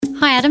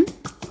Hi, Adam.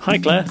 Hi,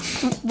 Claire.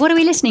 What are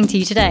we listening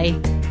to today?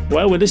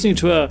 Well, we're listening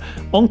to an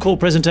Encore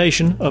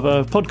presentation of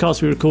a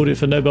podcast we recorded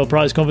for Nobel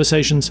Prize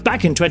Conversations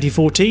back in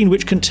 2014,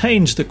 which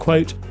contains the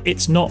quote,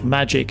 "It's not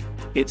magic,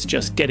 it's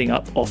just getting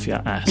up off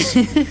your ass."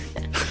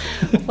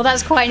 Well,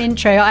 that's quite an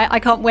intro. I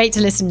can't wait to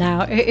listen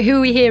now. Who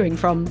are we hearing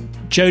from?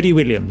 Jody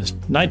Williams,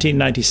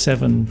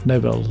 1997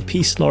 Nobel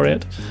Peace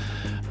Laureate,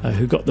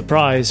 who got the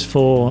prize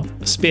for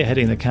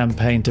spearheading the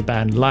campaign to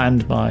ban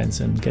landmines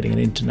and getting an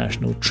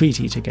international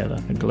treaty together,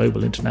 a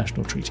global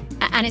international treaty.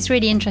 And it's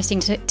really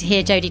interesting to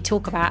hear Jody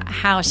talk about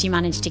how she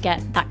managed to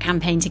get that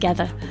campaign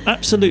together.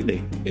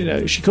 Absolutely.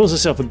 She calls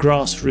herself a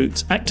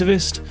grassroots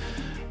activist.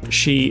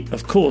 She,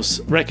 of course,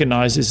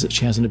 recognises that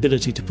she has an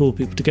ability to pull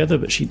people together,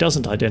 but she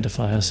doesn't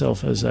identify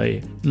herself as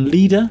a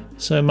leader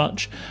so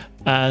much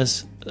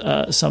as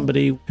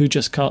somebody who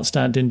just can't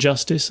stand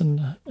injustice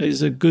and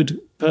is a good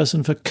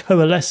person for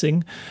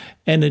coalescing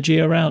energy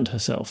around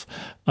herself.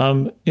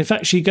 In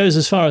fact, she goes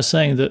as far as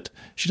saying that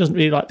she doesn't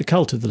really like the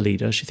cult of the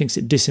leader. She thinks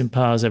it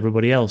disempowers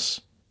everybody else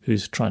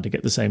who's trying to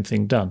get the same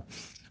thing done,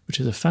 which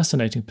is a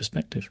fascinating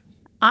perspective.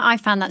 I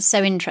found that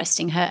so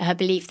interesting, her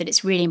belief that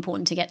it's really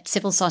important to get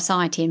civil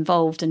society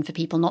involved and for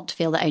people not to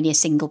feel that only a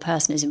single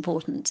person is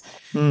important.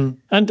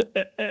 And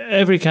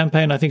every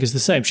campaign, I think, is the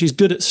same. She's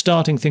good at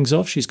starting things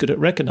off. She's good at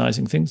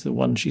recognising things. The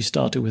one she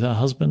started with her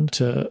husband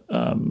to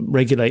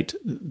regulate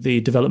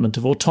the development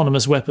of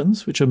autonomous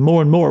weapons, which are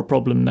more and more a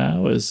problem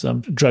now as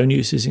drone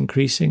use is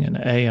increasing and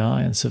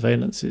AI and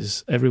surveillance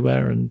is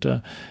everywhere.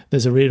 And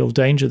there's a real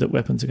danger that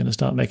weapons are going to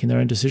start making their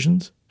own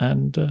decisions.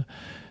 And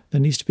there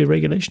needs to be a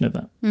regulation of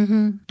that.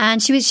 Mm-hmm.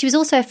 And she was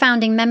also a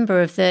founding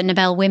member of the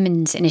Nobel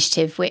Women's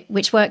Initiative,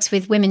 which works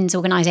with women's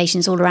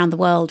organisations all around the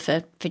world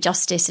for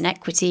justice and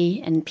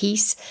equity and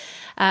peace.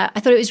 I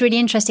thought it was really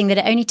interesting that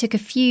it only took a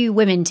few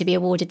women to be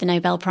awarded the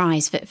Nobel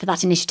Prize for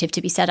that initiative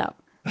to be set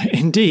up.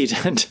 Indeed.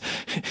 And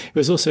it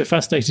was also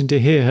fascinating to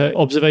hear her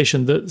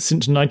observation that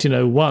since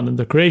 1901 and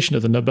the creation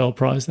of the Nobel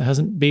Prize, there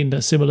hasn't been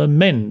a similar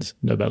men's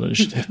Nobel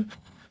Initiative.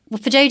 Well,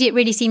 for Jody, it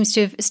really seems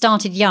to have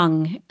started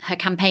young, her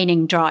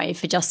campaigning drive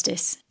for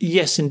justice.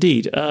 Yes,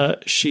 indeed.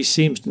 She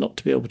seems not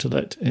to be able to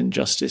let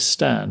injustice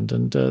stand,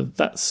 and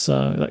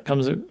that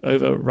comes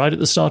over right at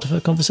the start of her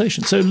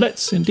conversation. So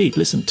let's indeed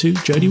listen to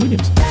Jody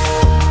Williams.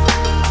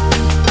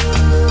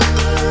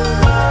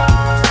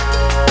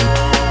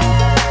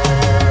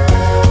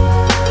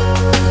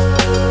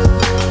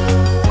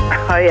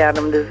 Hi,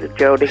 Adam. This is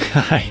Jody.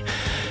 Hi.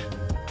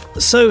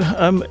 So,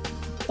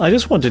 I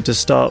just wanted to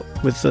start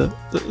with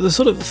the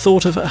sort of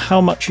thought of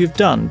how much you've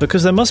done,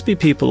 because there must be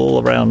people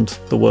all around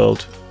the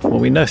world, well,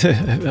 we know,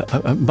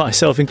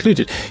 myself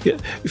included,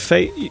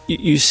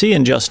 you see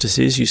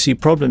injustices, you see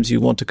problems you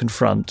want to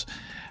confront,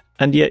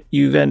 and yet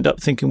you end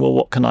up thinking, well,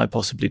 what can I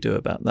possibly do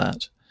about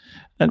that?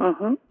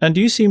 And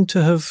you seem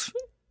to have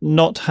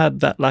not had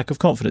that lack of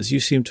confidence. You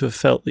seem to have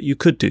felt that you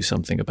could do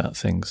something about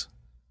things.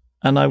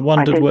 And I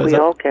wondered whether... we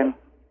all can.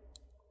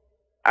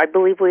 I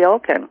believe we all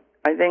can.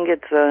 I think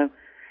it's a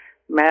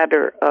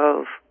matter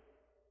of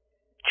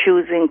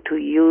choosing to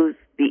use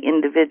the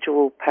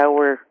individual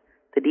power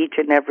that each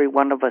and every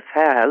one of us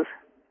has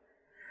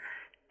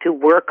to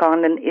work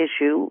on an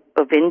issue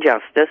of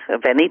injustice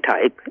of any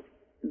type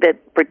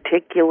that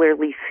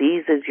particularly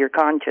seizes your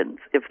conscience,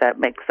 if that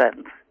makes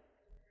sense.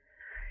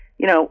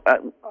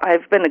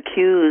 I've been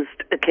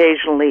accused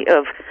occasionally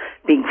of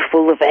being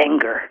full of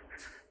anger.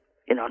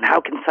 And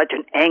how can such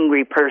an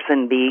angry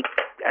person be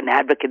an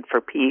advocate for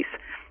peace?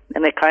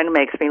 And it kind of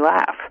makes me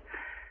laugh.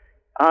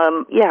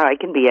 Yeah, I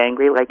can be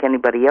angry like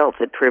anybody else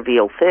at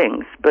trivial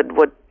things, but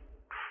what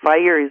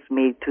fires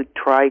me to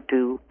try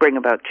to bring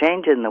about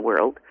change in the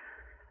world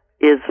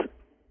is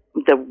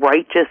the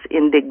righteous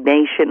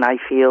indignation I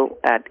feel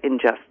at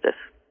injustice,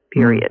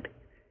 period.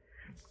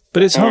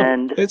 But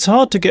it's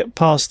hard to get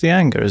past the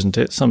anger, isn't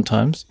it,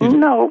 sometimes?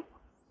 No.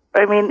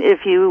 I mean, if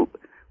you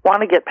want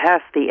to get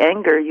past the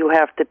anger, you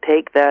have to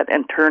take that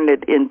and turn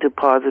it into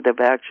positive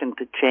action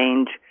to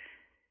change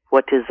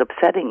what is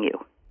upsetting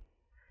you.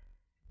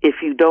 If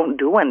you don't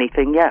do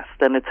anything, yes,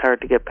 then it's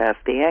hard to get past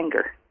the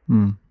anger.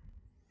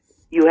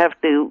 You have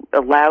to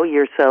allow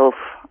yourself,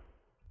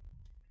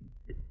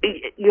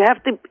 you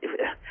have to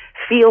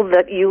feel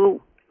that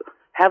you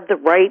have the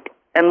right,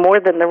 and more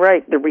than the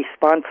right, the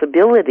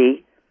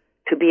responsibility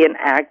to be an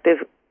active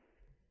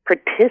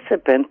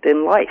participant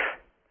in life.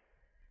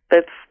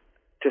 That's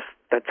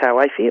how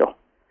I feel.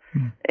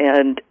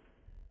 And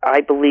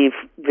I believe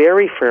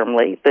very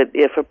firmly that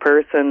if a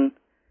person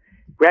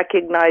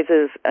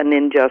recognizes an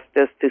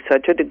injustice to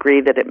such a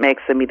degree that it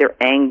makes them either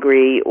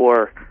angry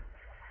or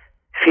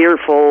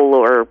fearful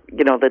or,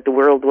 that the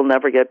world will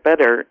never get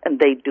better, and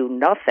they do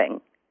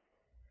nothing,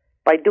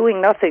 by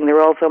doing nothing,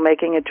 they're also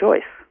making a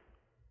choice.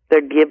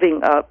 They're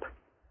giving up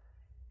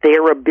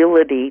their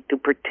ability to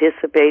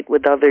participate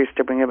with others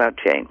to bring about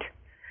change.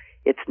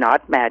 It's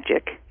not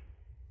magic.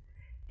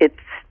 It's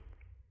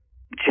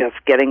just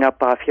getting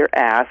up off your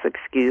ass,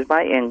 excuse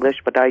my English,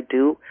 but I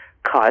do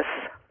cuss.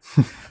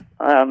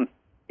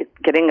 It's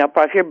getting up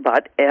off your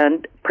butt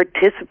and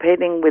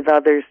participating with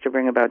others to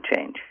bring about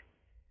change.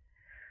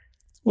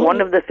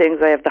 One of the things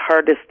I have the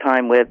hardest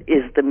time with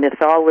is the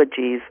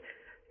mythologies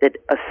that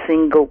a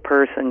single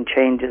person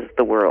changes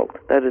the world.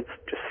 That is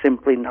just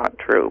simply not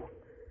true.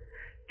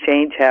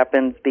 Change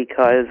happens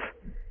because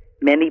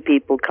many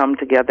people come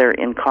together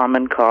in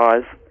common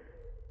cause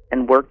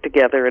and work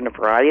together in a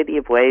variety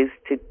of ways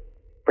to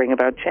bring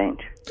about change.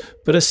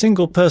 But a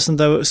single person,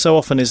 though, so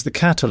often is the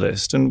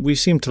catalyst, and we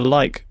seem to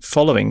like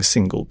following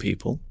single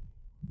people.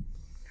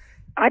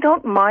 I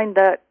don't mind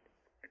that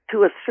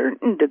to a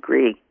certain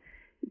degree,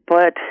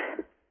 but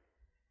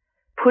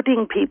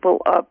putting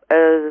people up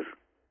as,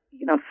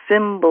 not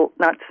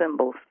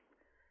symbols,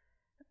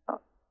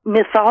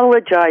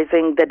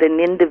 mythologizing that an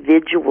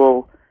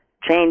individual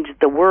changed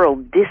the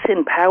world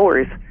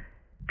disempowers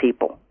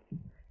people.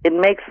 It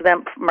makes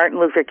them, Martin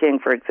Luther King,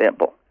 for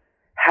example.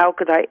 How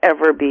could I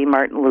ever be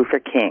Martin Luther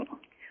King?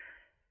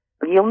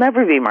 You'll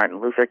never be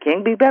Martin Luther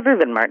King. Be better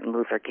than Martin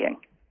Luther King.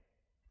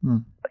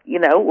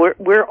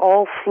 We're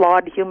all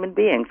flawed human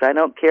beings. I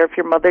don't care if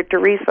you're Mother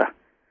Teresa.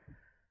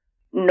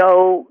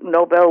 No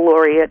Nobel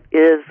laureate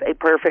is a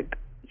perfect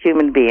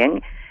human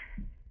being,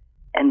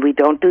 and we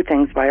don't do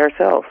things by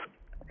ourselves.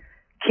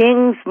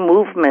 King's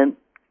movement,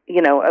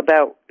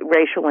 about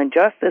racial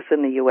injustice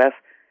in the U.S.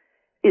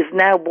 is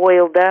now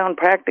boiled down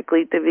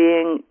practically to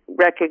being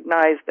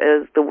recognized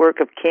as the work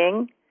of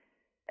King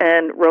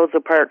and Rosa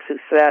Parks, who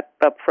sat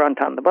up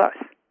front on the bus.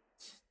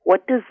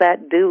 What does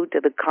that do to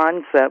the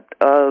concept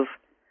of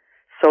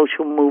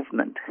social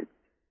movement?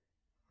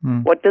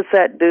 What does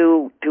that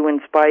do to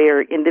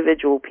inspire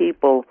individual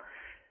people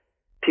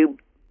to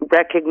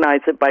recognize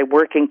that by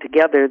working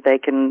together they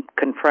can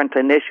confront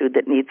an issue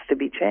that needs to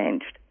be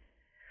changed?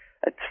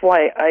 That's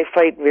why I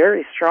fight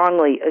very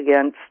strongly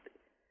against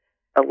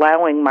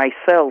allowing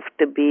myself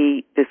to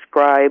be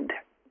described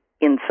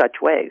in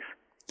such ways.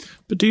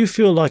 But do you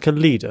feel like a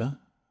leader?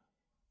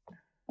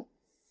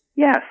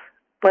 Yes,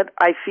 but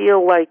I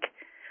feel like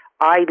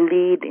I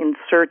lead in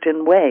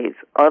certain ways.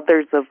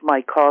 Others of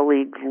my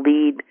colleagues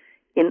lead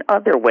in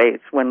other ways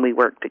when we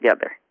work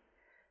together.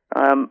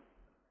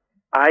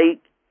 I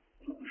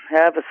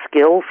have a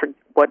skill for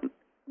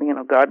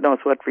God knows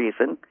what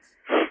reason,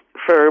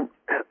 for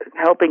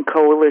helping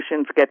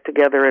coalitions get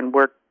together and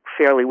work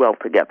fairly well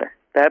together.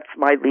 That's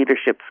my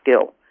leadership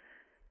skill.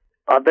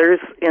 Others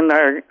in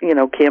our,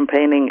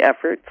 campaigning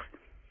efforts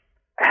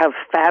have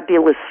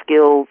fabulous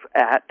skills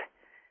at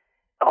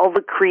all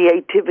the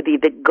creativity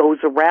that goes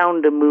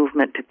around a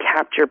movement to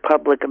capture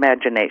public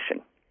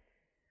imagination.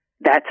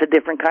 That's a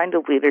different kind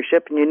of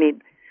leadership, and you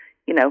need,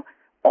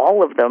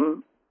 all of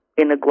them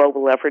in a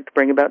global effort to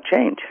bring about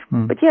change.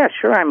 But yeah,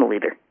 sure, I'm a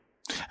leader.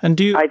 And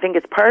I think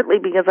it's partly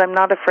because I'm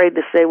not afraid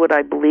to say what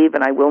I believe,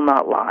 and I will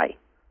not lie.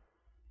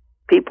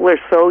 People are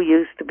so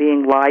used to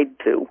being lied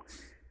to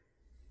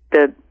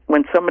that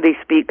when somebody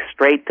speaks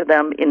straight to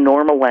them in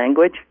normal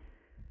language,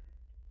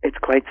 it's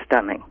quite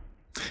stunning.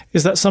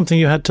 Is that something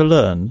you had to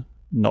learn,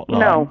 not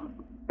lying? No.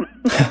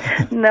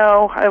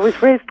 No, I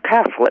was raised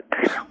Catholic.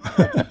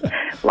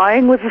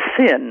 Lying was a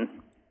sin.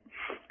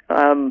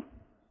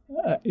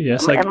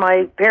 Yes, and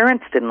my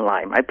parents didn't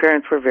lie. My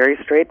parents were very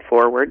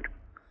straightforward.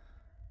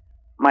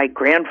 My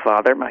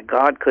grandfather, my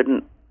God,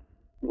 couldn't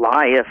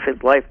lie if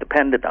his life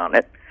depended on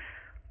it.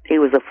 He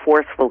was a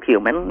forceful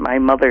human, my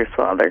mother's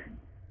father.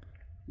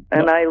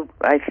 And I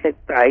think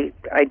I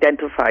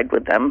identified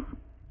with them,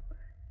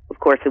 of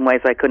course, in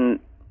ways I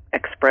couldn't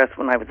express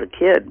when I was a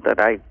kid, but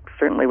I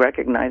certainly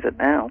recognize it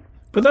now.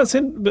 But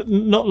but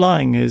not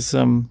lying is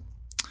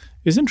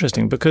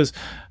interesting, because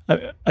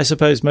I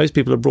suppose most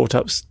people are brought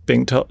up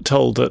being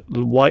told that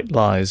white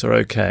lies are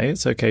okay.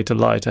 It's okay to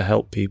lie to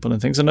help people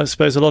and things. And I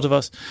suppose a lot of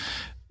us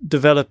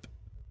develop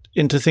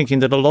into thinking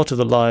that a lot of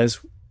the lies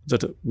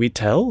that we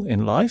tell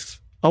in life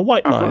are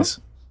white lies.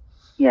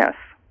 Yes.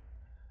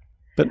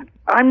 But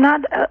I'm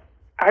not...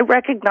 I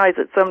recognize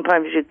that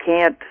sometimes you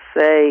can't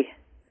say...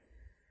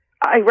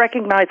 I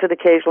recognize that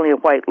occasionally a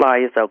white lie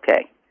is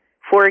okay.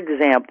 For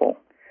example,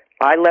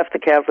 I left the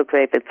Catholic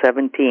faith at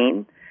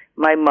 17.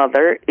 My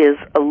mother is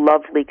a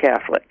lovely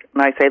Catholic.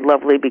 And I say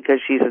lovely because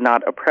she's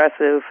not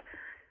oppressive.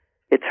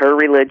 It's her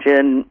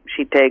religion.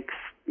 She takes,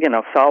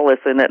 solace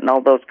in it and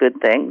all those good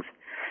things.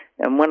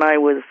 And when I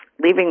was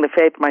leaving the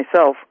faith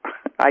myself,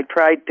 I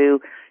tried to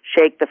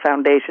shake the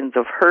foundations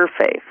of her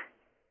faith,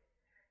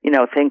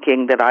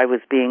 thinking that I was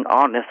being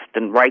honest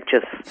and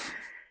righteous.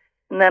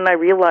 And then I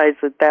realized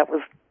that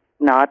was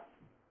not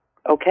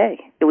okay.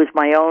 It was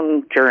my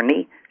own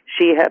journey.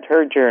 She had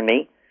her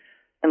journey.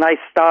 And I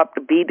stopped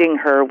beating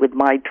her with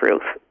my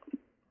truth,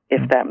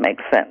 if that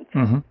makes sense.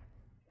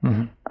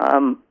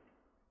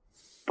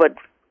 But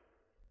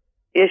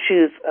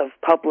issues of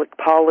public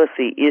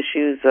policy,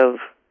 issues of,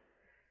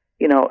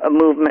 a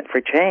movement for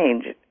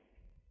change,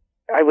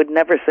 I would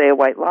never say a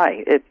white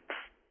lie.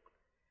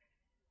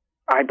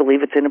 I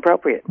believe it's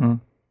inappropriate.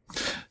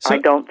 I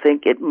don't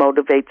think it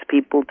motivates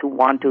people to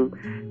want to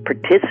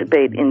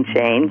participate in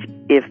change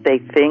if they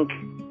think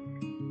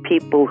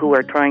people who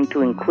are trying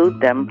to include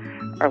them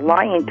are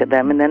lying to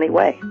them in any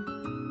way.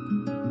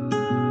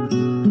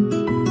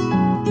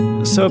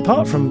 So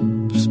apart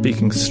from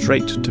speaking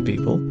straight to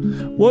people.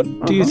 What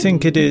do you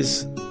think it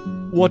is,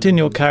 what in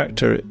your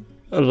character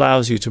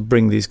allows you to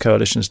bring these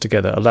coalitions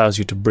together, allows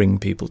you to bring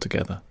people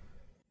together?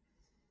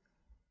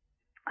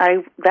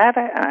 I'm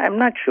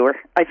not sure.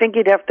 I think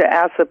you'd have to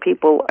ask the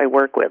people I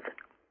work with.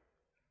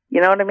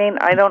 You know what I mean?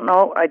 I don't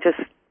know.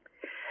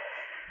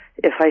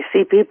 If I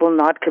see people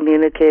not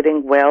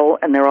communicating well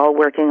and they're all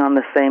working on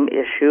the same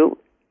issue,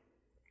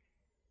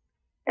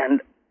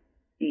 and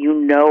you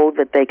know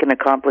that they can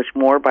accomplish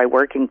more by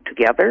working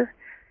together,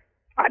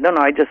 I don't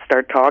know, I just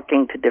start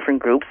talking to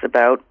different groups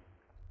about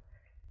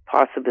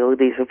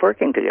possibilities of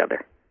working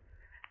together.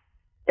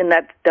 And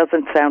that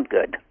doesn't sound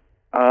good.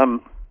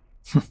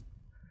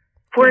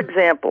 For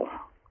example,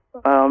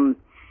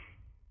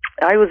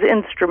 I was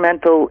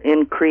instrumental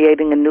in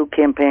creating a new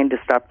campaign to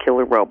stop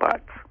killer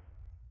robots.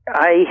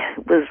 I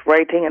was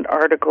writing an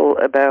article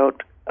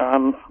about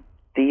the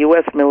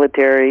U.S.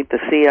 military, the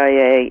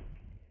CIA,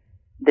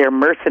 their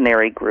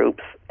mercenary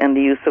groups, and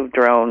the use of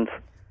drones,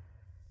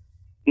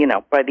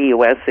 by the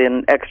U.S.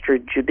 in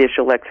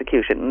extrajudicial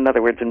execution. In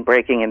other words, in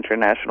breaking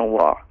international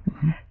law.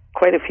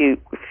 Quite a few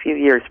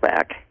years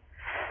back.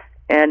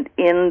 And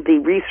in the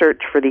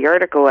research for the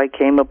article, I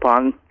came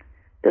upon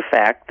the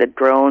fact that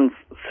drones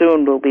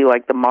soon will be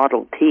like the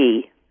Model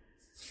T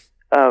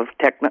of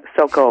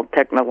so-called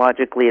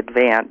technologically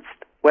advanced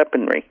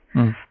weaponry,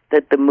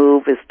 that the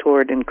move is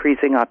toward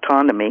increasing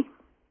autonomy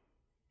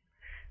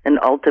and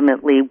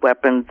ultimately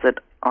weapons that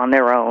on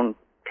their own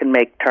can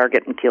make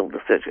target and kill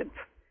decisions.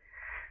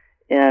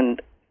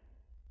 And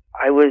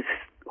I was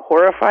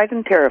horrified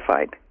and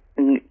terrified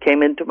and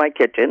came into my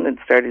kitchen and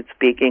started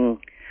speaking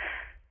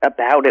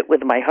about it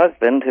with my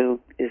husband, who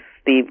is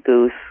Steve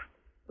Goose,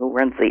 who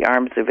runs the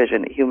arms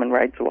division at Human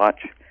Rights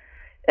Watch.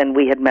 And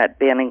we had met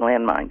banning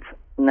landmines.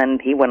 And then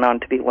he went on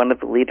to be one of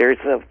the leaders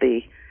of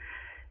the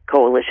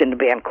coalition to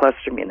ban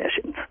cluster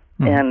munitions.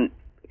 And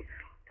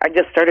I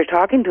just started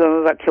talking to him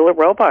about killer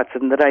robots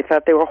and that I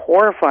thought they were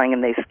horrifying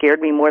and they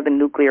scared me more than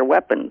nuclear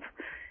weapons.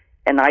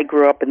 And I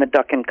grew up in the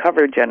duck and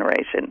cover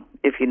generation,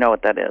 if you know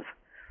what that is.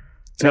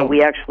 So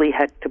we actually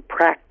had to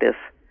practice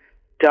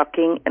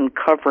ducking and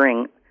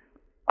covering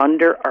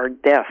under our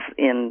desks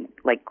in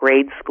like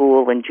grade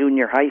school and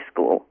junior high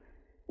school,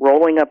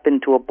 rolling up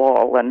into a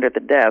ball under the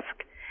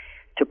desk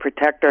to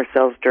protect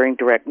ourselves during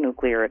direct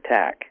nuclear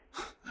attack.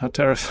 How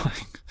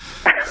terrifying.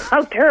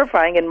 How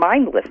terrifying and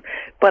mindless.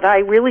 But I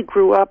really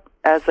grew up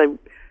as a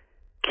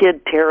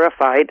kid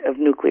terrified of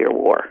nuclear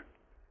war.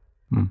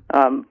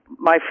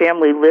 My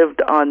family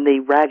lived on the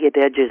ragged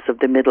edges of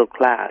the middle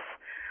class.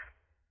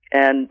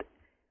 And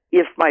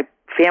if my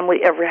family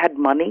ever had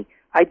money,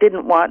 I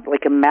didn't want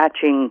like a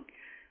matching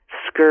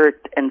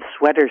skirt and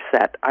sweater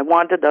set. I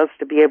wanted us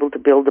to be able to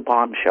build a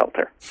bomb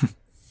shelter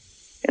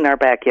in our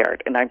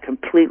backyard. And I'm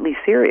completely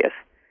serious.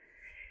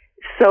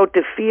 So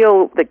to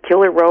feel that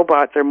killer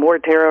robots are more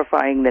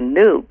terrifying than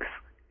nukes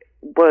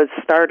was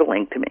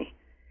startling to me.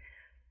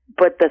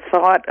 But the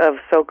thought of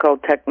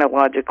so-called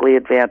technologically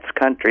advanced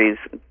countries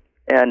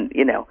and,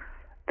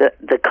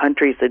 the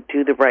countries that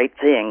do the right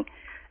thing,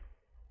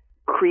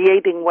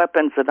 creating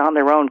weapons that on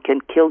their own can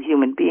kill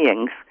human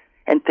beings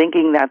and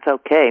thinking that's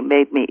okay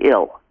made me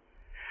ill.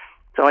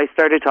 So I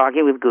started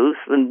talking with Goose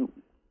and,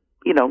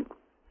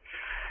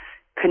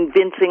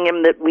 convincing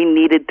him that we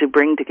needed to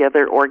bring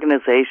together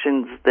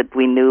organizations that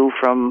we knew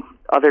from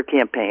other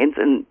campaigns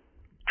and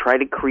try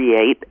to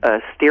create a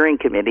steering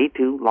committee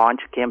to launch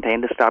a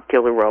campaign to stop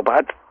killer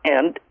robots,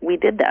 and we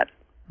did that.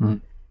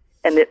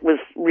 And it was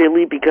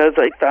really because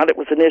I thought it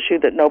was an issue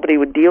that nobody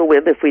would deal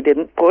with if we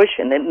didn't push,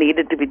 and it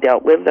needed to be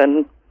dealt with.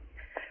 And,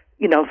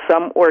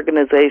 some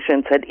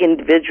organizations had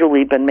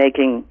individually been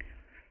making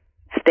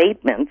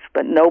statements,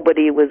 but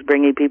nobody was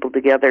bringing people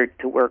together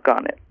to work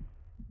on it.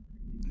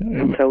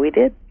 And so we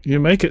did. You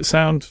make it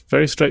sound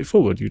very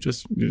straightforward.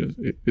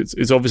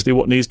 It's obviously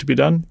what needs to be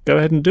done. Go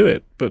ahead and do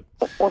it. But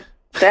well,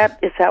 that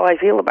is how I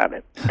feel about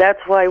it. That's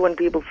why when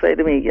people say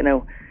to me,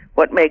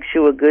 what makes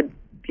you a good,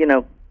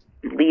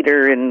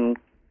 leader in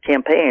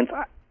campaigns,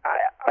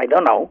 I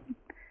don't know.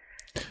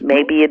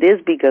 Maybe it is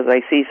because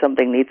I see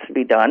something needs to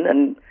be done,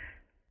 and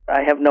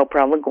I have no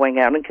problem going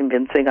out and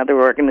convincing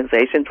other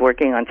organizations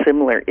working on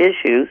similar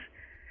issues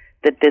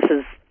that this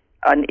is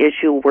an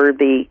issue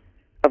worthy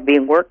of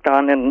being worked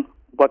on, and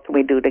what can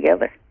we do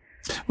together?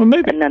 Well,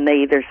 maybe. And then they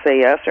either say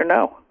yes or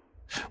no.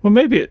 Well,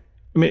 maybe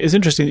it's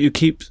interesting that you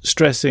keep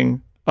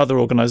stressing other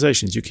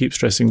organizations. You keep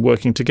stressing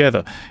working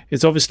together.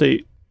 It's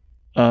obviously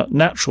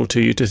natural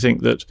to you to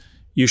think that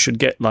you should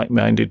get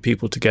like-minded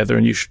people together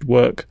and you should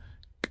work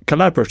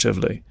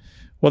collaboratively.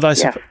 Well,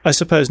 I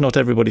suppose not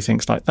everybody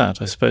thinks like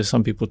that. I suppose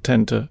some people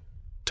tend to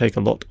take a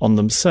lot on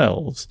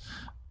themselves.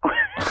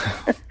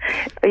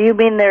 You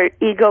mean their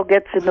ego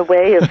gets in the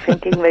way of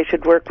thinking they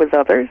should work with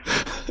others?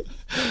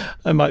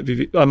 I might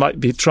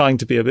be trying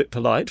to be a bit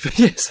polite, but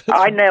yes.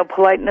 I know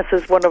politeness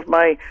is one of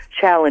my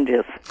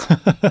challenges.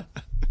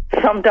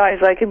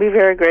 Sometimes I can be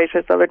very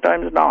gracious, other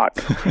times not.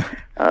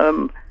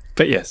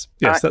 But yes,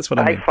 that's what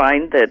I mean. I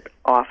find that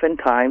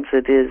oftentimes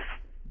it is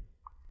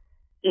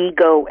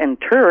ego and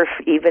turf,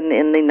 even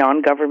in the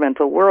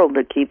non-governmental world,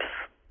 that keeps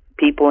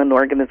people and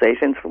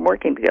organizations from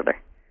working together.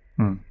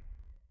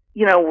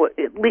 You know,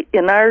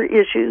 in our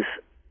issues,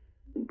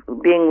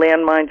 being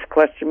landmines,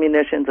 cluster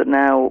munitions, and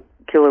now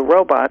killer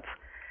robots,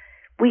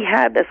 we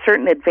had a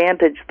certain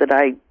advantage that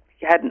I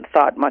hadn't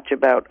thought much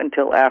about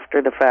until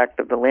after the fact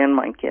of the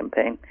landmine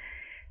campaign,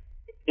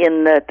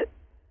 in that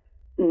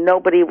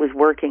nobody was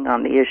working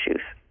on the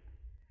issues.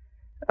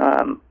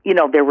 You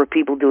know, there were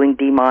people doing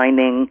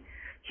demining.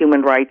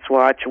 Human Rights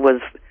Watch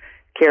was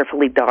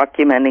carefully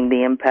documenting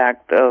the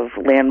impact of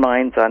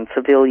landmines on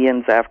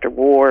civilians after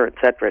war, et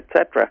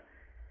cetera,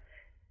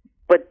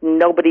 but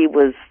nobody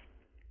was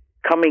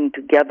coming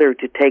together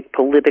to take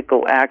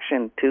political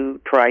action to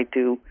try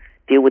to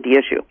deal with the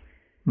issue,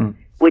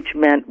 which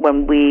meant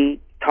when we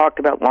talked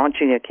about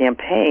launching a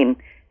campaign,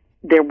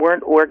 there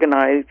weren't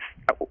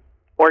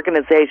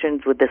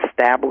organizations with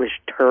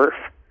established turf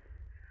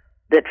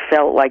that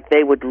felt like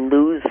they would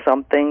lose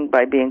something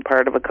by being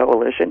part of a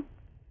coalition.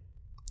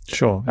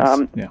 Sure.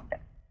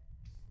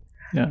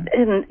 Yeah.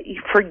 And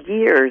for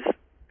years,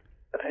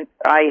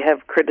 I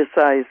have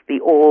criticized the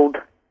old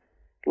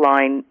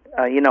line,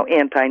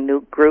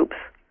 anti-nuke groups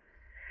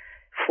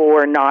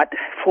for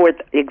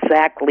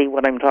exactly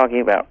what I'm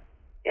talking about.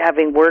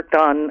 Having worked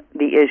on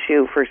the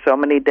issue for so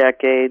many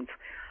decades,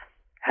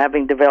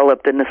 having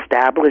developed an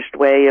established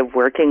way of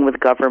working with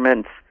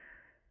governments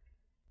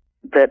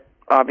that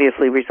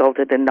obviously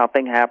resulted in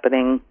nothing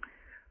happening,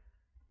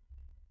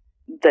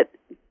 that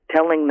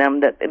telling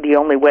them that the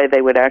only way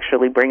they would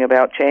actually bring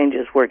about change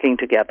is working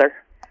together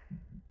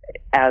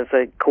as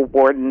a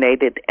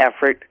coordinated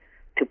effort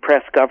to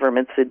press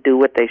governments to do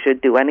what they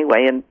should do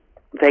anyway, and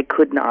they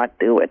could not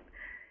do it,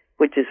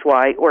 which is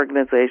why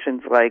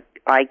organizations like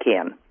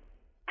ICANN,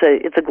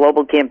 it's a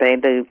global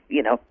campaign to,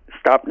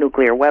 stop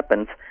nuclear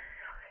weapons,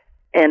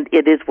 and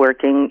it is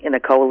working in a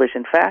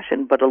coalition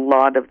fashion, but a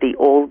lot of the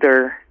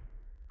older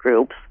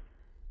groups,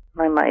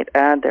 I might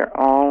add, they're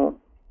all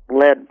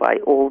led by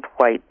old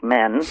white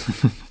men,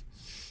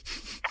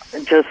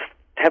 just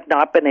have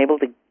not been able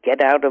to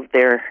get out of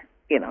their,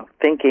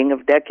 thinking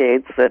of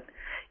decades that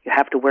you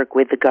have to work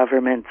with the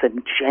governments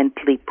and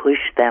gently push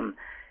them.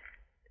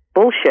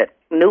 Bullshit.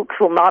 Nukes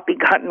will not be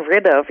gotten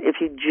rid of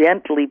if you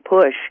gently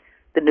push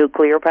the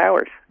nuclear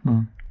powers.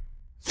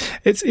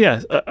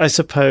 I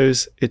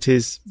suppose it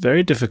is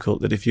very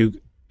difficult that if you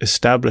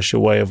establish a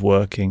way of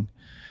working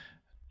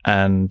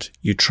and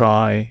you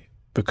try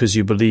because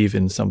you believe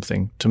in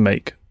something to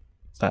make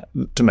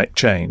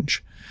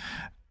change,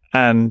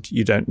 and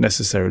you don't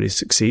necessarily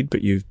succeed,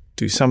 but you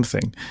do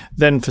something,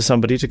 then for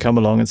somebody to come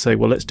along and say,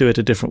 well, let's do it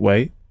a different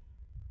way,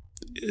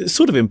 it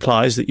sort of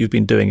implies that you've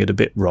been doing it a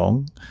bit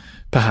wrong,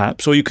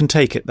 perhaps, or you can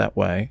take it that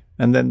way.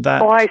 And then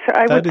that, I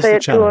would say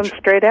it to them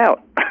straight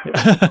out.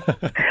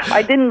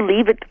 I didn't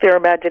leave it to their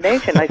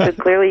imagination. I said,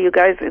 clearly, you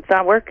guys, it's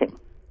not working.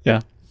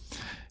 Yeah.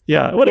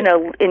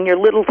 In your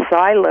little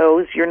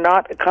silos, you're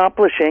not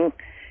accomplishing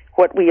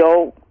what we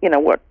all,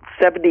 what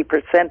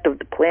 70% of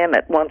the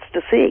planet wants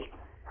to see.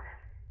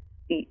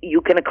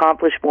 You can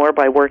accomplish more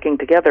by working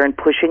together and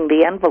pushing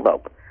the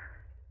envelope.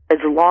 As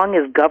long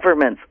as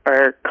governments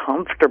are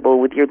comfortable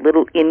with your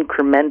little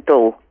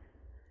incremental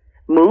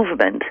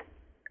movement,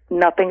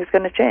 nothing's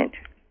going to change.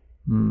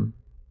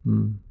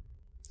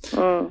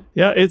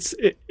 Yeah,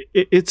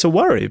 it's a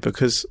worry,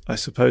 because I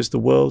suppose the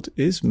world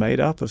is made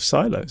up of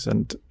silos,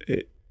 and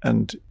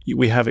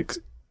we have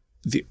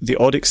the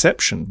odd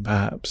exception,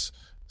 perhaps,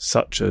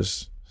 such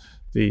as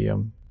the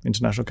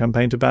international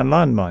campaign to ban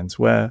landmines,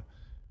 where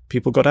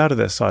people got out of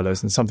their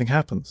silos and something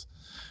happens,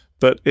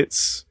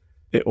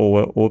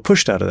 or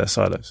pushed out of their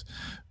silos,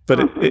 but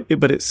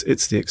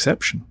it's the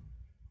exception.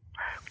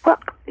 Well,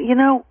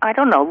 I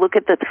don't know. Look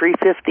at the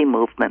 350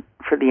 movement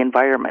for the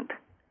environment.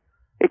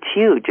 It's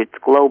huge. It's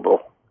global.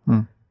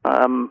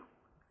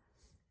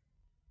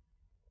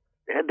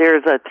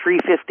 There's a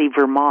 350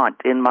 Vermont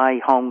in my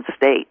home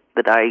state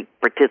that I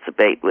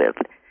participate with.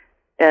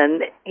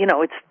 And,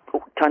 it's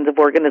tons of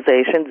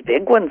organizations,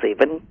 big ones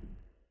even,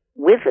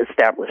 with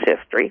established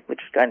history, which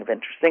is kind of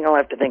interesting. I'll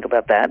have to think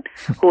about that,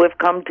 who have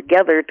come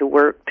together to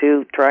work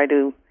to try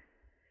to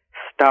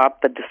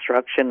stop the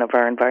destruction of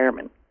our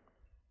environment.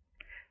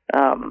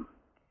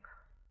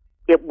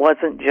 It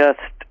wasn't just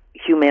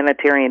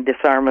humanitarian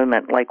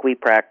disarmament like we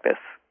practice.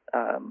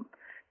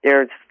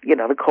 There's,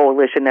 the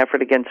coalition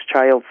effort against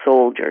child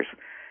soldiers,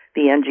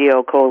 the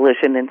NGO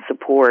coalition in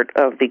support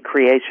of the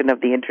creation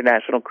of the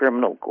International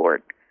Criminal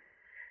Court.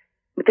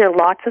 But there are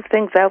lots of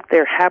things out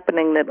there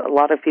happening that a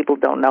lot of people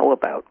don't know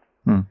about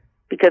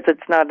because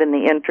it's not in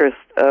the interest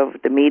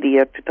of the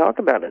media to talk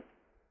about it.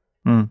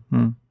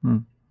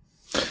 The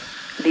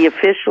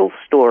official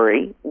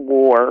story,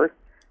 war,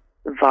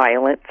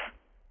 violence,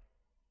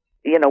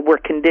 we're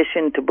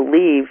conditioned to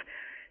believe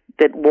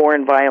that war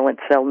and violence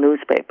sell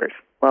newspapers.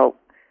 Well,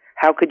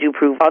 how could you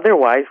prove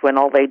otherwise when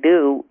all they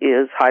do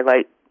is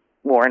highlight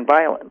war and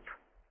violence?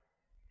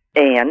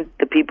 And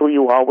the people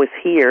you always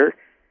hear,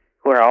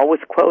 who are always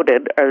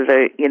quoted, are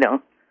the,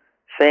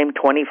 same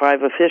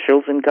 25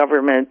 officials in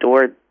government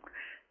or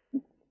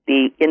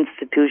the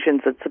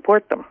institutions that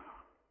support them.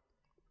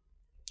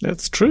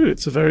 That's true.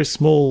 It's a very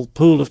small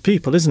pool of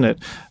people, isn't it?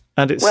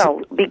 And it's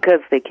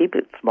because they keep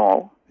it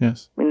small.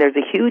 Yes. I mean, there's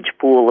a huge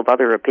pool of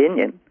other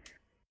opinion.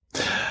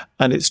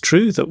 And it's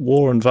true that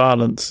war and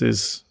violence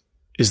is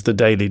the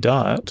daily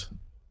diet,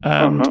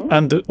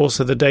 and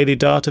also the daily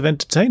diet of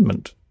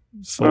entertainment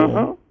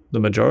for the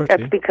majority.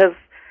 That's because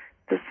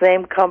the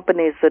same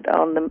companies that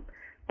own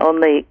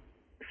the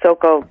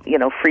so-called,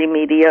 free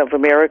media of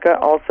America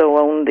also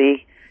own the,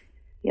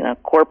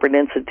 corporate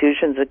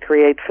institutions that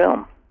create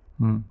film.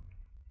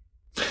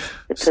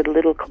 It's a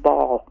little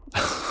cabal.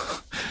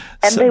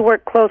 And they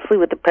work closely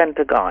with the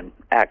Pentagon,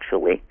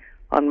 actually,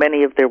 on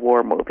many of their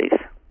war movies.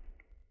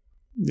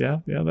 Yeah,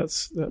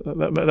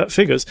 that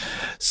figures.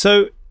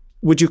 So,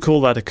 would you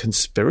call that a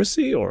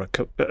conspiracy or a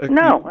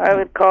No, I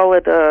would call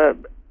it a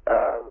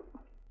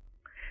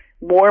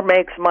war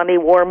makes money,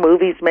 war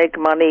movies make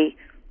money,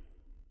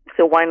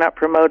 so why not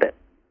promote it?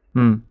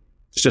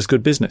 It's just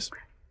good business.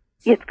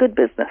 It's good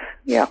business,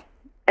 yeah.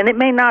 And it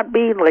may not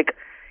be like,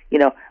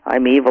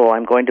 I'm evil,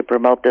 I'm going to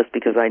promote this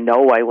because I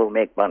know I will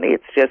make money.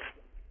 It's just,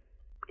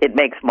 it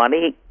makes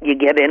money, you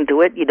get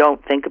into it, you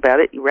don't think about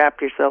it, you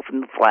wrap yourself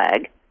in the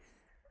flag.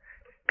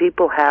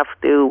 People have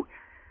to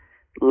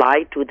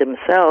lie to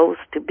themselves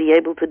to be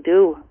able to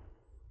do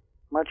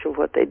much of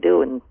what they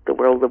do in the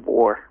world of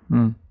war.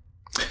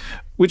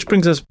 Which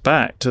brings us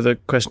back to the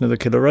question of the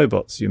killer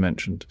robots you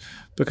mentioned,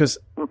 because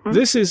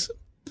this is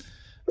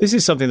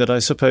something that I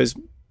suppose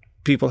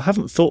people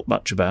haven't thought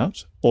much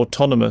about,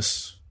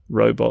 autonomous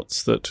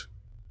robots that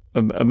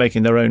are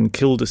making their own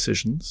kill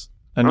decisions.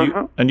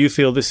 And you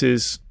feel this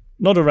is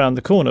not around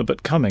the corner,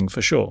 but coming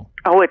for sure.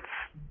 Oh, it's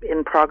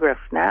in progress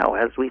now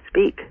as we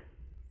speak.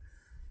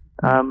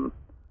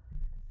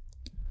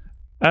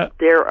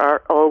 There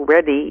are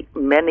already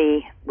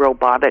many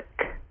robotic,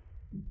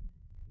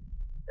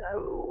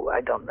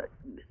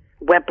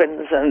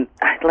 weapons, and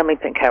let me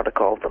think how to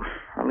call them.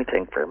 Let me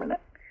think for a minute.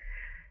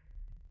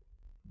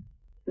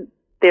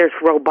 There's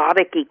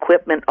robotic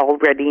equipment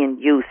already in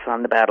use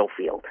on the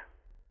battlefield.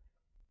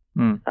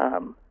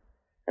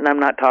 And I'm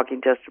not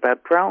talking just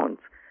about drones.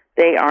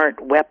 They aren't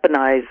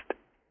weaponized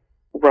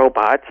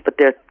robots, but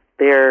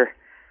they're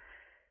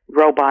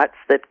robots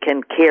that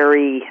can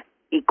carry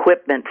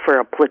equipment for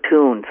a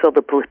platoon, so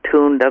the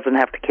platoon doesn't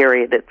have to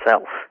carry it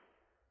itself.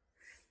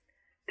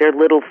 They're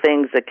little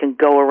things that can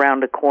go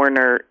around a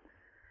corner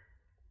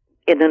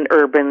in an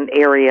urban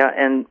area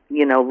and,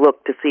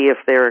 look to see if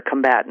there are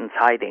combatants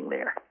hiding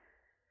there.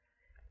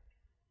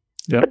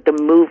 Yep. But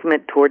the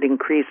movement toward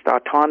increased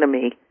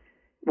autonomy,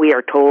 we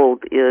are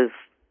told, is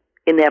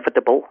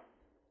inevitable.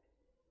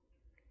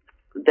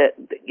 That,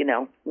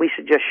 we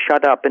should just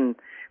shut up and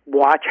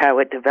watch how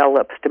it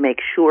develops to make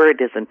sure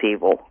it isn't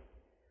evil.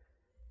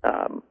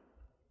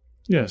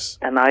 Yes.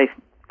 And I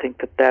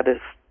think that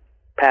is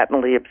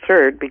patently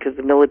absurd because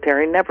the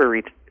military never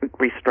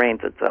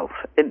restrains itself.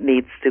 It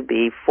needs to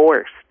be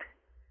forced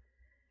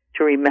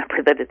to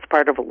remember that it's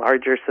part of a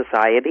larger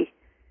society.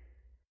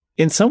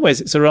 In some ways,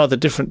 it's a rather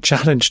different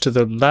challenge to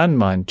the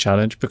landmine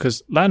challenge,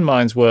 because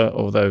landmines were,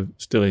 although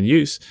still in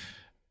use,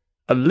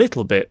 a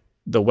little bit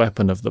the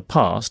weapon of the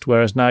past,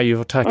 whereas now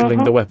you're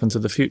tackling the weapons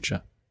of the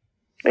future.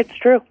 It's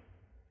true.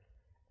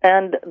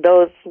 And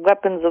those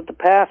weapons of the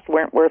past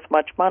weren't worth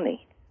much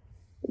money.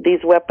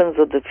 These weapons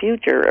of the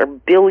future are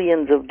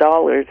billions of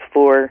dollars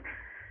for,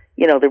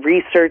 the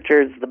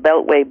researchers, the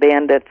Beltway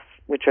bandits,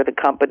 which are the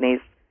companies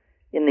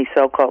in the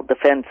so-called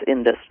defense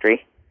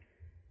industry.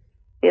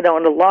 And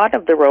a lot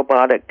of the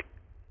robotic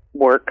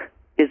work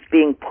is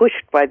being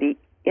pushed by the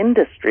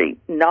industry,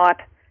 not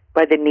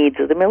by the needs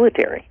of the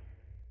military,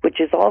 which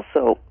is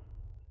also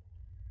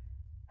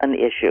an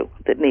issue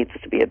that needs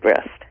to be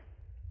addressed.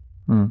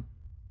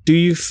 Do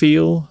you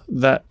feel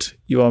that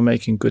you are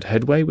making good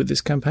headway with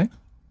this campaign?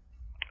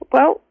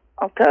 Well,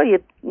 I'll tell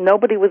you,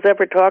 nobody was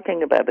ever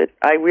talking about it.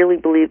 I really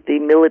believe the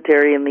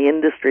military and the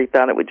industry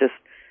thought it would just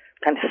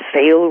kind of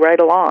sail right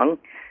along,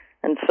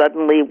 and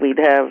suddenly we'd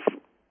have,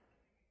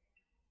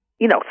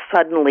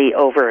 suddenly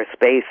over a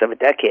space of a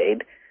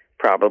decade,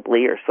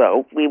 probably or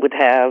so, we would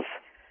have,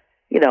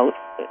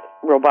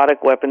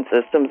 robotic weapon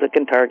systems that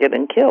can target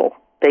and kill.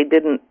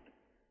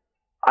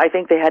 I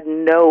think they had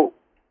no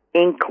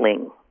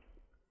inkling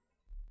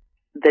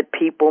that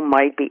people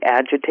might be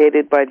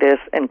agitated by this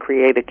and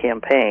create a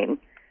campaign.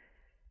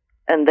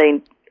 And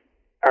they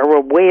are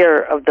aware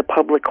of the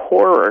public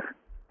horror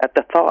at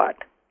the thought.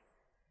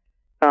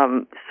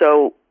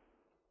 So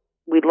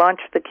we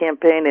launched the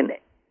campaign in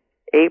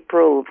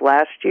April of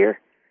last year.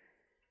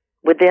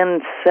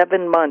 Within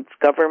 7 months,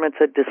 governments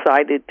had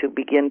decided to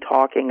begin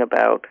talking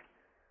about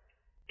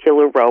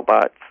killer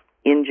robots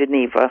in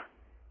Geneva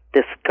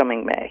this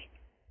coming May.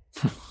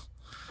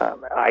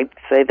 I'd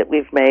say that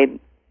we've made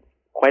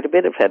quite a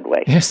bit of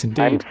headway. Yes,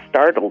 indeed. I'm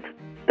startled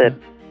that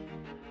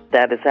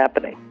that is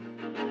happening.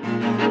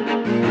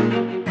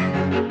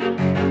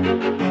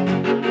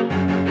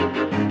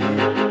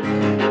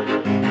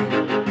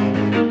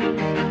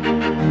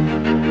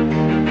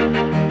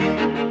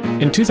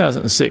 In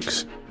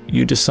 2006,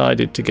 you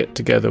decided to get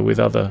together with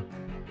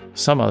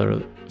some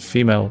other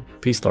female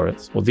peace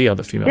laureates, or the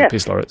other female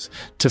peace laureates,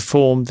 to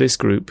form this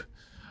group,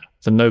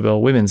 the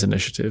Nobel Women's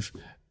Initiative,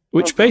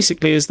 which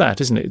basically is that,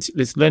 isn't it?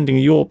 It's lending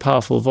your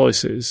powerful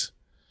voices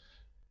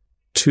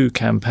to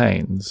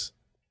campaigns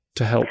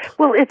to help.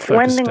 Well, it's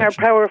lending our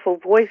powerful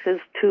voices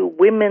to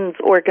women's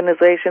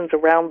organizations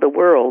around the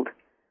world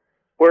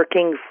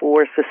working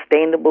for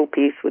sustainable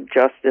peace with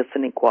justice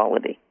and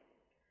equality.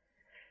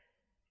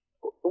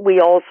 We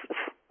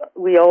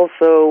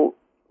also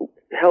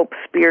help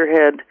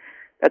spearhead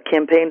a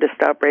campaign to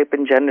stop rape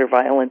and gender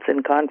violence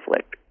in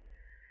conflict.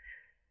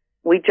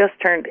 We just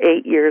turned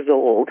 8 years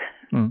old.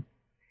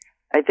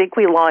 I think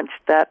we launched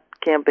that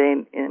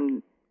campaign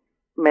in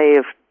May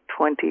of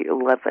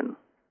 2011.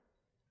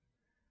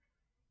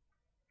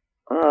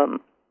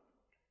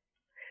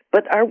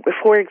 But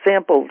for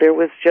example, there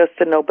was just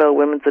a Nobel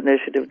Women's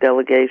Initiative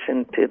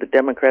delegation to the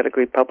Democratic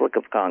Republic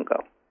of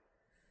Congo.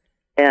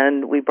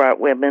 And we brought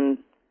women,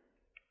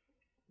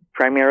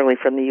 primarily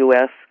from the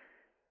U.S.,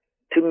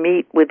 to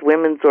meet with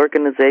women's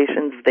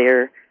organizations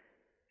there,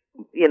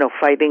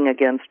 fighting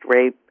against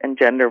rape and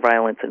gender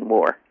violence in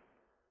war.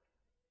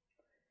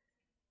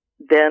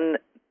 Then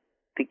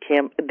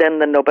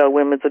the Nobel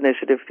Women's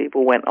Initiative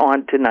people went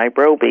on to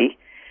Nairobi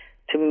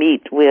to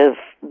meet with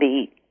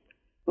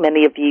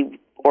many of the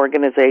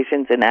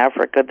organizations in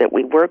Africa that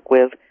we work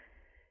with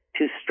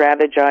to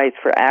strategize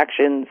for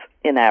actions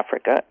in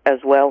Africa, as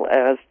well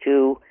as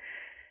to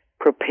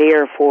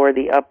prepare for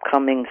the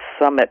upcoming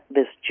summit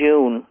this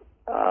June,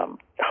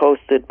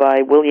 hosted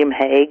by William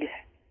Hague,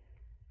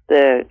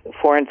 the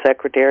Foreign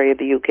Secretary of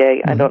the UK.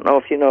 Mm-hmm. I don't know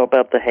if you know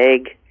about the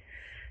Hague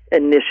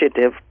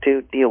Initiative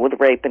to deal with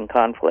rape and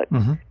conflict.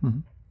 Mm-hmm. Mm-hmm.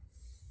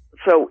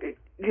 So,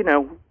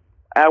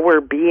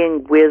 our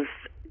being with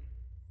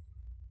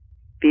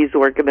these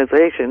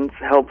organizations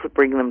helps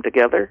bring them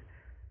together,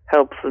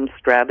 helps them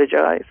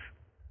strategize,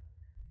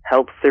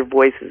 helps their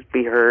voices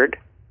be heard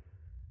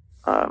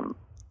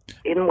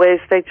in ways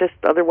they just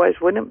otherwise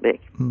wouldn't be.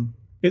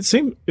 It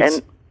seems...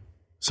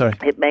 Sorry.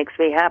 It makes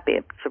me happy.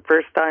 It's the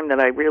first time that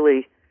I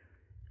really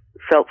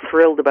felt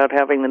thrilled about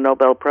having the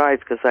Nobel Prize,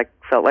 because I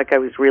felt like I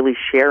was really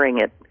sharing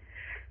it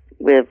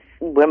with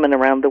women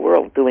around the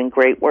world doing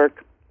great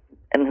work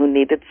and who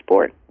needed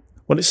support.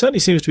 Well, it certainly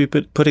seems to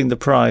be putting the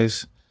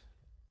prize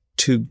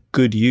to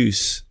good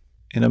use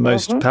in a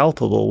most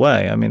palpable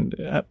way. I mean,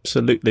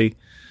 absolutely.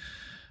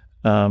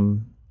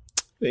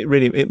 It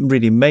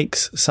really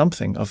makes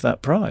something of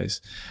that prize.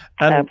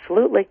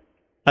 Absolutely.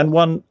 And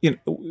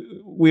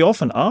we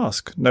often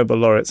ask Nobel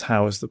laureates,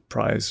 how has the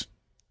prize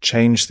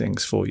changed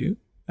things for you?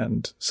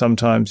 And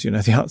sometimes,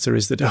 the answer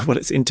is that,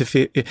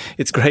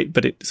 it's great,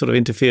 but it sort of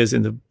interferes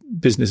in the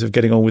business of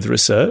getting on with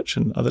research.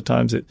 And other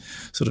times it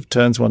sort of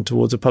turns one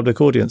towards a public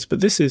audience.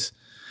 But this is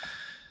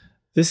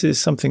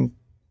something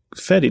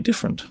fairly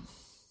different.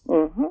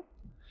 Mm-hmm.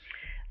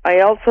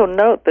 I also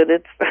note that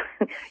it's,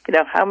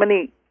 how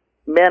many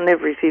men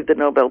have received the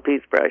Nobel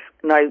Peace Prize?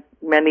 And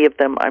many of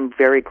them I'm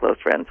very close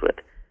friends with.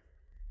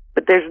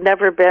 But there's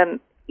never been,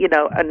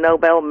 a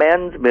Nobel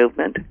men's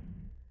movement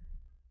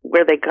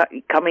where they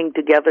coming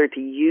together to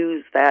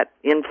use that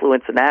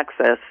influence and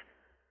access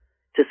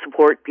to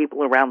support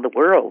people around the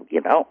world,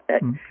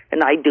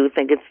 And I do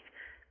think it's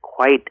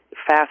quite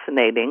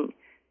fascinating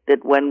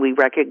that when we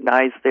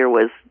recognize there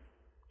was,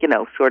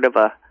 sort of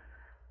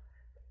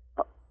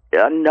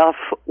enough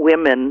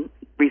women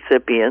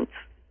recipients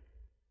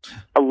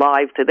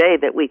alive today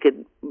that we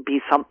could be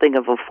something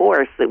of a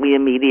force, that we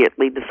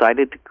immediately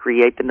decided to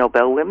create the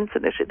Nobel Women's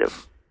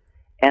Initiative.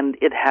 And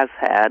it has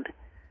had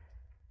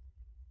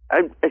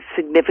a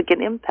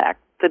significant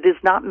impact that is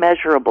not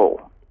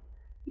measurable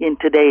in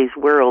today's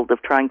world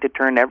of trying to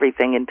turn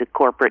everything into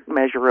corporate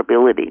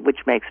measurability, which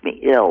makes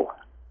me ill.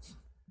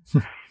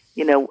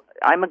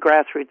 I'm a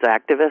grassroots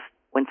activist.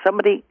 When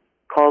somebody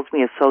calls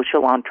me a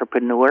social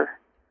entrepreneur,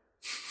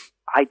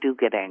 I do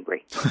get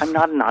angry. I'm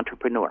not an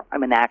entrepreneur.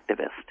 I'm an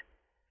activist.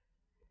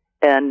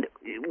 And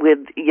with,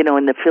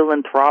 in the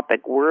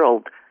philanthropic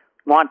world,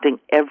 wanting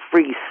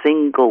every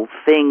single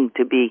thing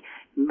to be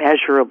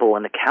measurable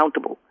and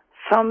accountable,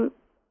 some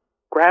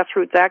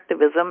grassroots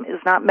activism is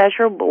not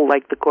measurable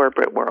like the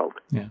corporate world.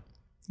 Yeah.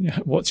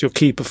 What's your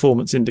key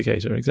performance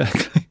indicator?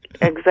 Exactly.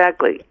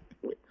 Exactly.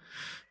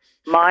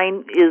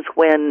 Mine is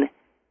when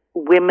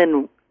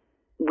women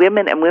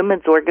and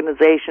women's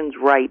organizations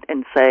write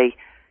and say,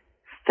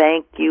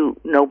 thank you,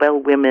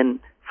 Nobel women,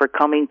 for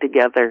coming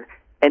together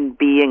and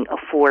being a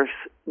force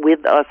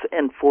with us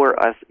and for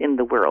us in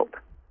the world.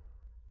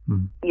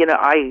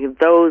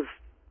 Those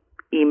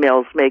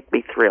emails make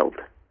me thrilled.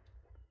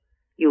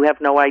 You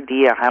have no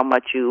idea how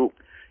much you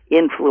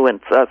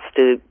influence us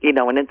to,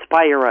 and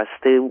inspire us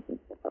to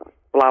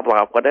blah,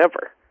 blah,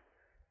 whatever.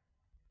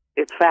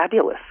 It's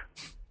fabulous.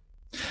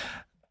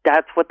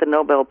 That's what the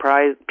Nobel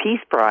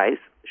Peace Prize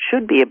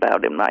should be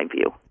about, in my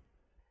view.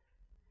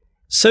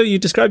 So you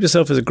describe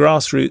yourself as a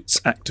grassroots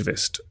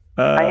activist.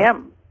 I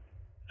am.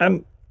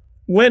 And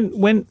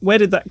where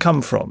did that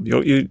come from?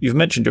 You've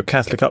mentioned your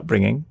Catholic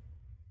upbringing,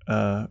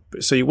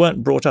 so you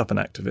weren't brought up an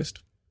activist.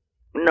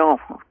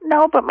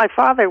 No, but my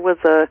father was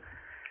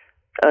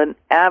an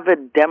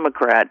avid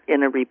Democrat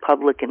in a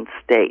Republican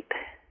state.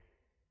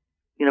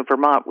 You know,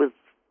 Vermont was,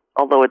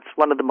 although it's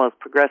one of the most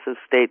progressive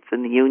states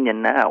in the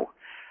Union now,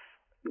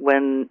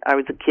 when I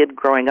was a kid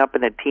growing up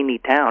in a teeny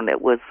town,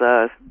 it was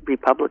a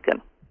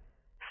Republican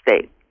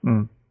state.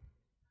 Mm.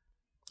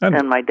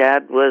 And my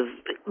dad was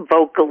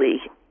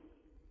vocally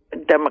a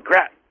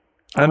Democrat.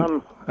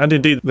 And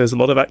indeed, there's a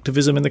lot of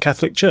activism in the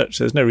Catholic Church.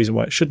 There's no reason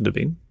why it shouldn't have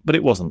been, but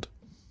it wasn't.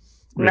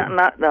 Really.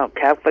 No,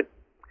 Catholic.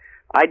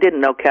 I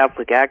didn't know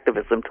Catholic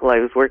activism until I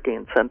was working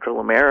in Central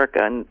America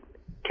and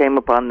came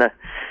upon the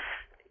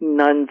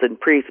nuns and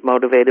priests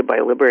motivated by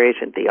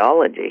liberation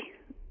theology.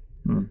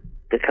 Hmm.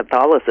 The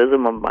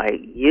Catholicism of my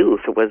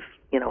youth was,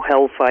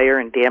 hellfire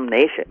and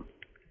damnation.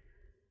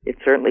 It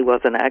certainly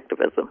wasn't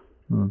activism.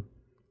 Hmm.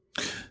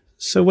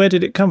 So where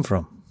did it come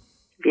from?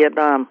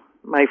 Vietnam.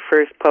 My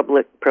first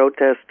public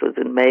protest was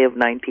in May of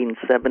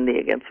 1970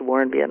 against the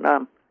war in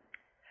Vietnam.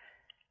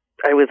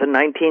 I was a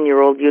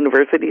 19-year-old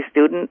university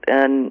student,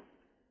 and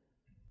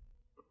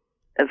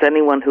as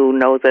anyone who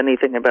knows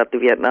anything about the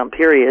Vietnam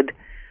period,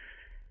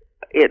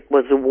 it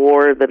was a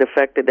war that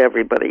affected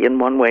everybody in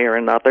one way or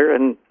another,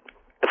 and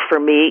for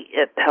me,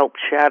 it helped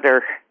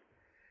shatter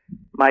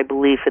my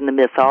belief in the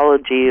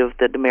mythology of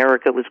that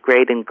America was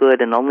great and good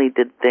and only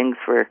did things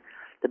for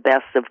the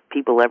best of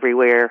people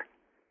everywhere.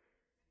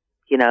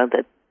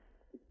 That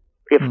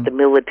if the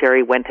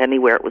military went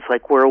anywhere, it was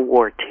like World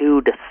War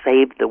II to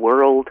save the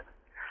world.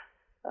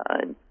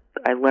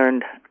 I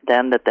learned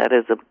then that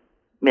is a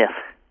myth.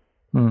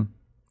 Hmm.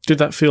 Did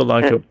that feel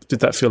like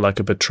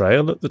a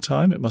betrayal at the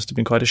time? It must have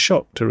been quite a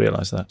shock to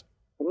realize that.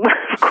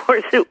 Of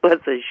course, it was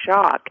a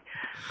shock.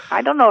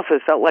 I don't know if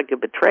it felt like a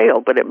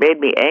betrayal, but it made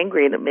me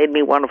angry, and it made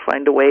me want to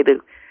find a way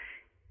to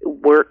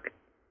work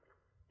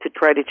to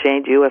try to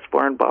change U.S.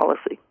 foreign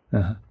policy.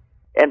 Uh-huh.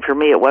 And for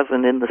me, it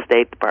wasn't in the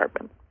State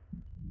Department.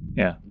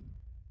 Yeah.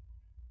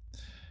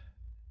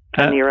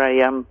 And here I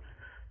am,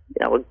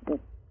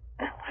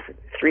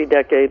 3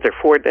 decades or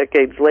 4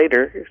 decades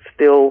later,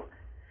 still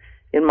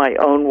in my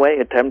own way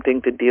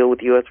attempting to deal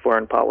with U.S.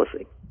 foreign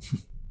policy.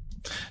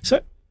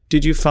 So,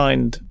 did you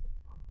find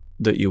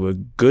that you were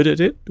good at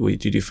it?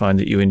 Did you find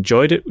that you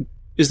enjoyed it?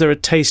 Is there a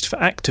taste for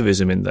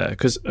activism in there?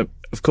 Because,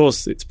 of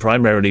course, it's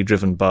primarily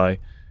driven by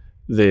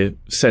the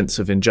sense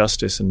of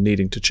injustice and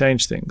needing to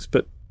change things.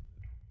 But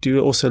do you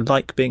also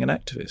like being an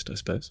activist, I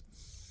suppose?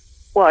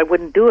 Well, I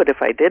wouldn't do it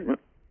if I didn't.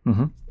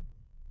 Mm-hmm.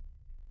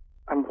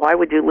 Why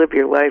would you live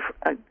your life?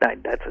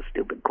 That's a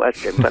stupid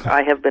question, but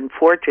I have been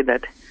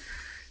fortunate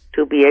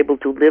to be able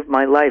to live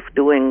my life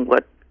doing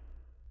what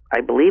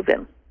I believe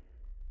in.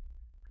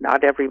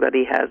 Not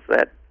everybody has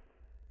that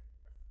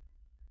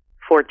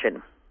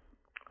fortune.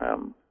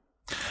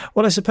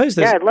 Well, I suppose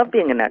there's... Yeah, I love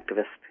being an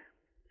activist.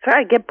 So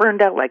I get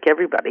burned out like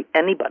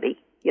anybody.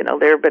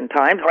 There have been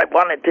times I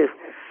wanted to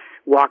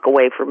walk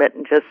away from it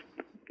and just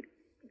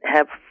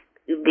have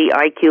the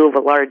IQ of a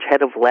large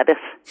head of lettuce,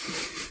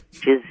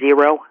 which is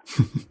 0,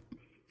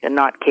 and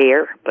not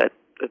care, but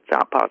it's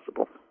not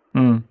possible.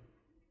 Mm.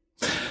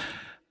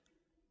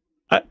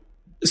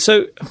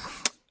 So,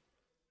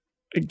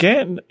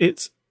 again,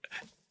 it's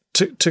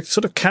to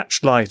sort of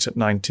catch light at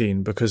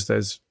 19 because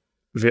there's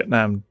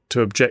Vietnam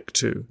to object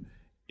to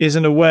is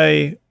in a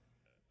way,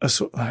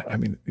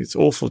 it's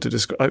awful to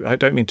describe. I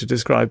don't mean to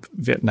describe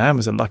Vietnam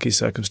as a lucky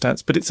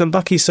circumstance, but it's a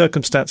lucky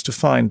circumstance to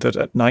find that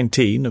at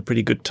 19, a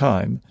pretty good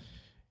time,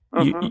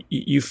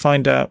 you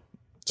find out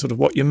sort of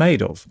what you're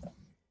made of.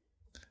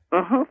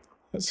 Mm-hmm.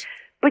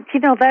 But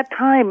that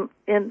time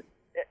in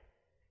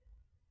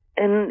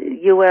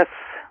U.S.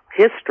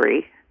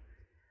 history,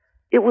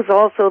 it was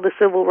also the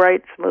civil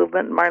rights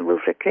movement and Martin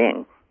Luther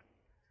King.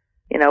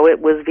 It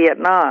was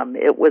Vietnam.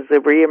 It was the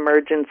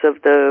reemergence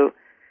of the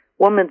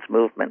women's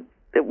movement.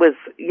 It was,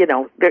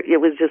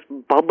 it was just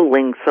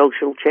bubbling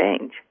social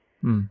change.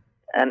 Mm.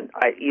 And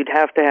you'd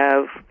have to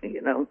have,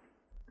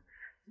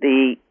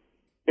 the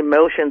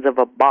emotions of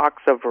a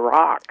box of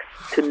rocks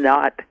to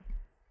not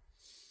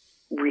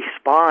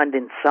respond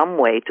in some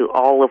way to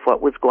all of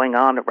what was going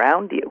on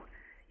around you.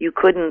 You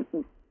couldn't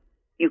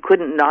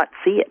not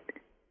see it.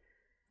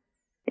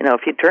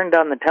 If you turned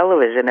on the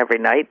television every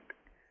night,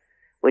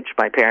 which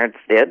my parents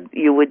did,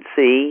 you would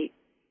see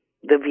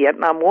the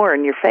Vietnam War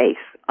in your face.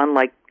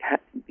 Unlike,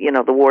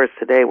 the wars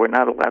today, we're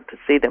not allowed to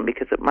see them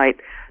because it might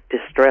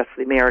distress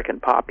the American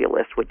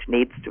populace, which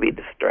needs to be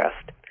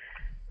distressed.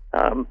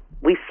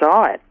 We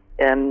saw it,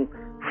 and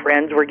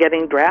friends were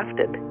getting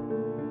drafted.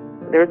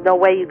 There was no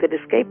way you could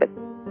escape it.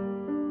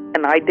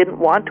 And I didn't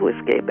want to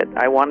escape it.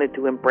 I wanted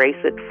to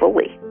embrace it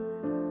fully.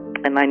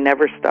 And I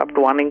never stopped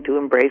wanting to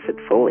embrace it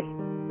fully.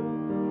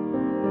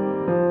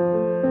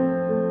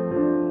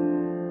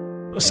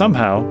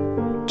 Somehow,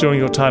 during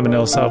your time in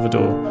El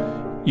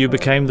Salvador, you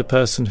became the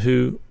person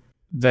who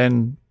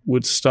then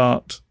would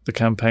start the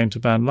campaign to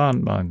ban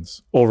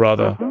landmines, or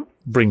rather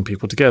bring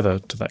people together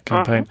to that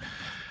campaign.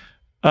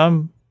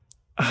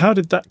 How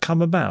did that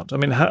come about? I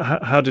mean,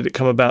 how did it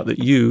come about that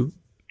you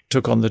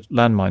took on the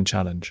landmine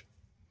challenge?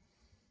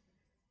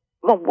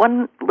 Well,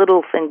 one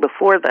little thing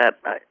before that,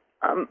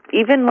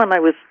 Even when I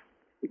was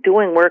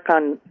doing work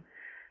on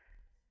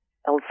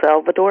El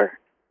Salvador,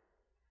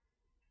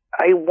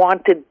 I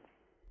wanted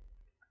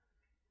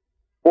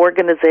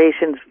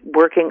organizations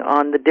working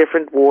on the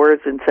different wars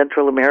in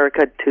Central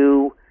America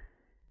to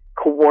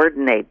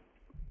coordinate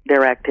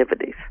their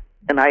activities.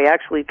 And I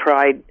actually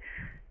tried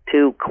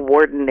to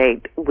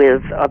coordinate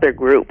with other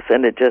groups,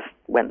 and it just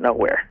went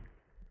nowhere.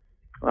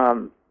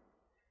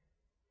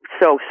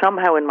 So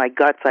somehow in my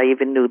guts, I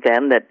even knew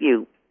then that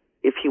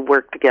if you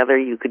worked together,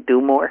 you could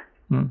do more.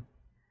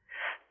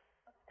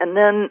 And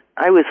then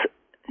I was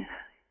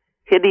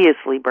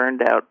hideously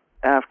burned out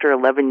after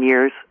 11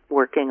 years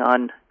working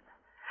on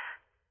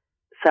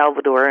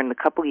Salvador and a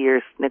couple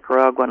years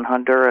Nicaragua and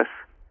Honduras.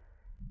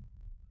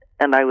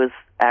 And I was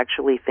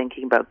actually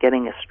thinking about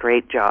getting a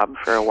straight job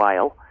for a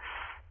while.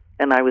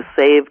 And I was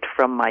saved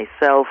from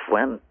myself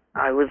when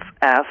I was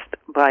asked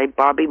by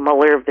Bobby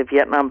Muller of the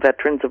Vietnam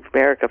Veterans of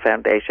America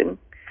Foundation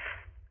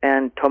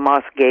and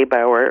Tomas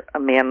Gebauer, a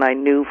man I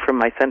knew from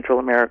my Central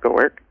America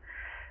work.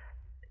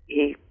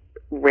 He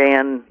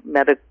ran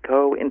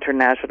Medico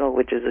International,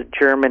 which is a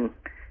German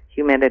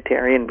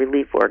humanitarian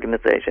relief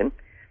organization,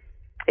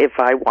 if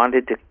I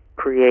wanted to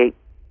create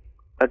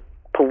a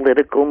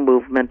political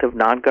movement of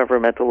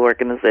non-governmental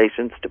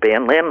organizations to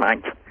ban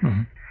landmines.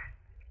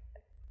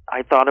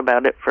 I thought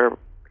about it for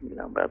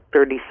about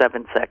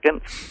 37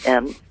 seconds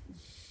and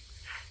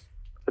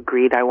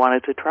agreed I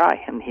wanted to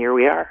try, and here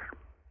we are.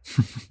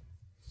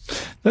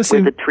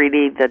 With a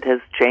treaty that has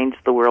changed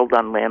the world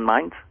on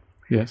landmines.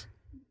 Yes.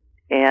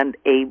 And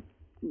a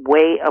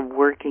way of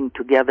working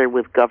together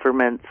with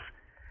governments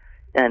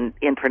and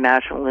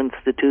international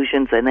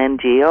institutions and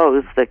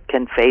NGOs that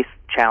can face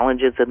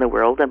challenges in the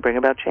world and bring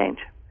about change.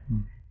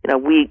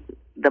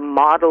 The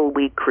model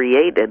we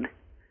created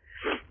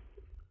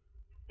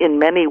in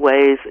many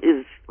ways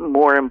is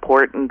more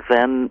important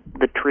than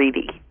the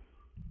treaty.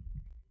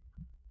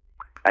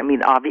 I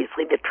mean,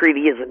 obviously the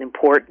treaty is an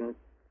important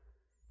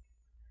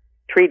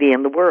treaty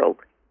in the world,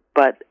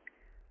 but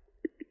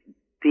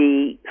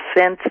the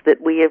sense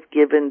that we have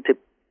given to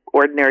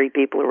ordinary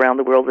people around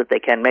the world that they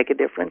can make a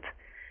difference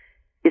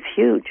is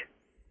huge.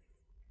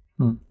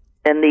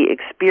 And the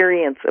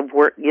experience of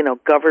work,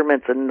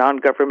 governments and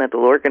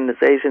non-governmental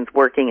organizations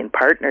working in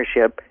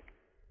partnership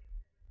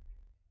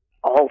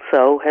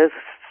also has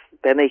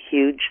been a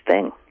huge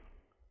thing.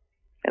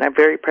 And I'm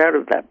very proud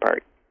of that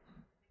part.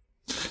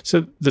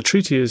 So the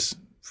treaty is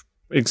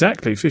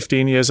exactly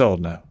 15 years old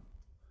now.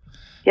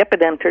 Yep,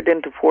 it entered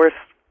into force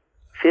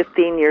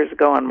 15 years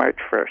ago on March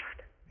 1st.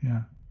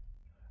 Yeah.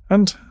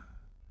 And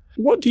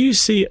what do you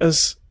see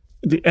as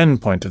the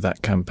end point of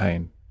that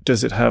campaign?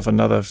 Does it have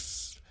another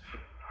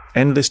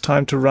endless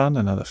time to run,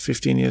 another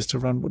 15 years to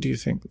run? What do you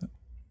think?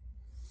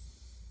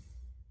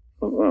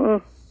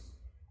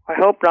 I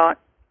hope not.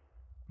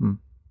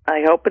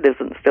 I hope it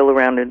isn't still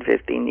around in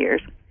 15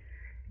 years.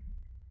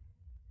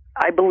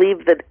 I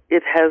believe that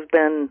it has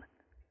been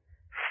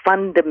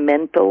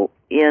fundamental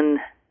in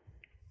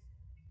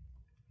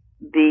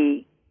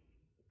the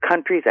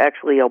countries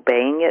actually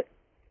obeying it,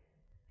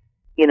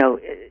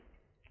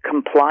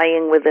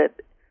 complying with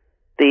it,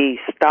 the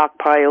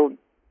stockpiled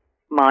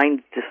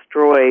mines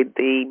destroyed,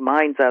 the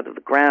mines out of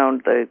the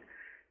ground, the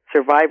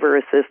survivor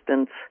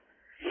assistance,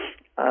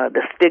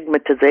 the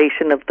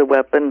stigmatization of the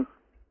weapon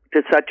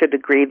to such a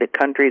degree that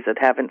countries that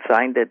haven't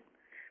signed it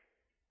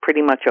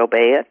pretty much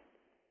obey it,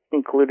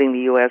 including the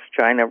U.S.,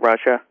 China,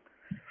 Russia.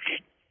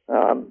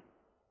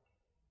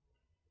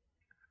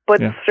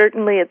 But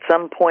certainly at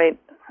some point,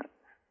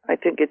 I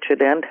think it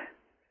should end.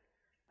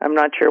 I'm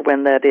not sure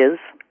when that is.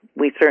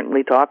 We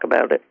certainly talk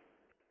about it.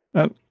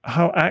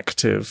 How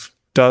active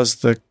does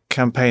the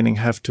campaigning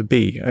have to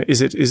be?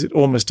 Is it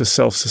almost a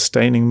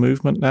self-sustaining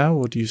movement now,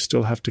 or do you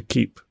still have to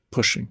keep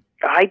pushing?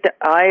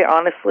 I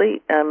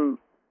honestly am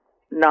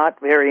not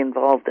very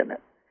involved in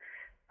it.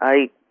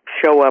 I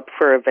show up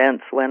for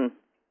events when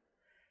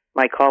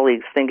my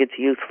colleagues think it's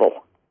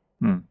useful.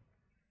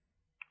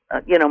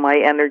 My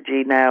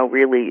energy now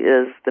really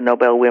is the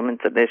Nobel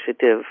Women's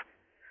Initiative,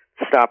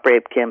 Stop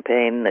Rape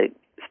campaign, the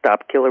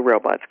Stop Killer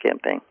Robots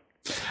campaign.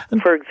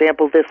 For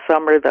example, this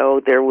summer, though,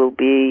 there will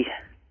be,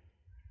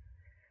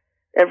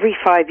 every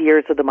 5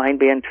 years of the Mine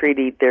Ban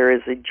Treaty, there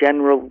is a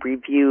general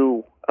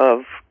review of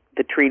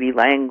the treaty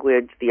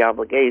language, the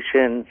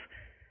obligations,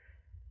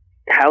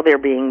 how they're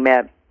being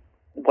met,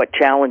 what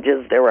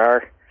challenges there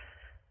are.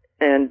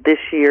 And this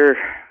year,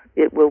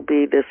 it will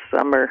be this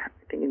summer,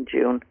 I think in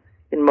June,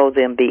 in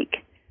Mozambique.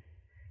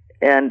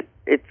 And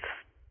it's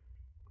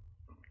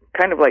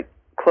kind of like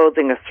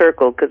closing a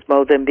circle, because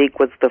Mozambique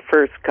was the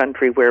first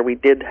country where we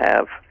did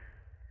have,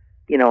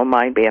 a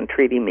mine ban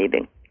treaty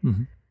meeting.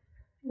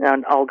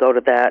 And I'll go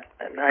to that.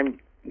 And I'm,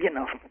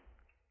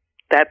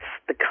 that's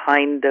the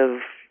kind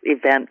of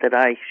event that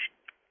I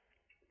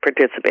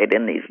participate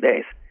in these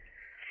days.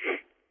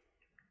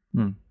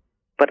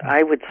 But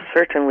I would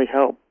certainly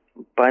hope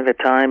by the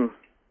time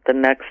the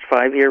next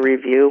 5-year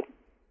review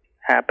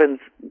happens,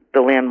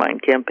 the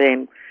landmine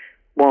campaign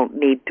won't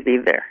need to be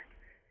there.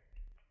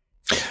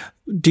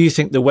 Do you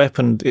think the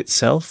weapon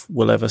itself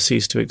will ever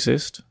cease to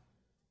exist?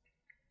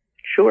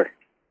 Sure.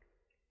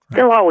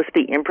 There'll always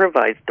be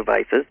improvised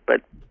devices,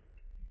 but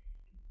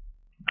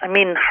I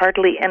mean,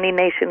 hardly any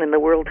nation in the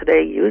world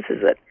today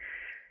uses it.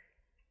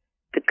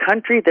 The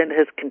country that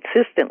has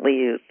consistently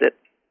used it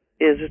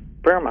is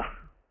Burma,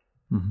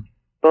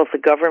 both the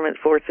government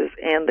forces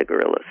and the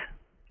guerrillas.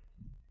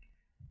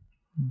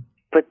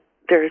 But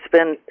there's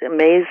been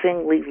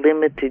amazingly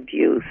limited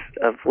use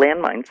of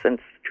landmines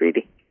since the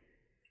treaty.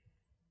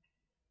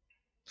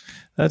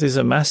 That is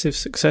a massive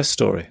success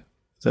story.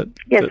 It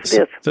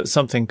is. That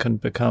something can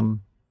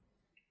become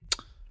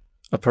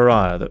a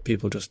pariah, that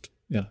people just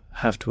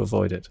have to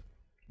avoid it,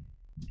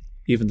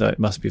 even though it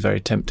must be very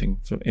tempting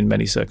in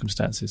many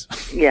circumstances.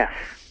 Yes,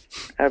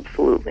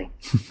 absolutely.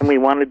 And we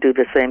want to do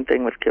the same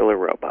thing with killer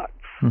robots.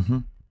 Mm-hmm.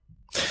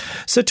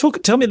 So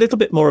tell me a little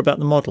bit more about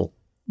the model,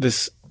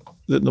 the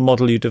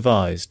model you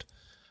devised.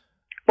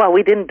 Well,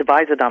 we didn't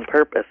devise it on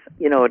purpose.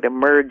 It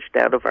emerged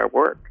out of our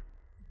work.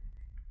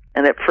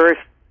 And at first,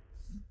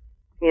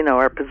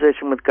 our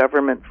position with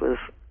governments was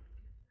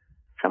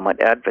somewhat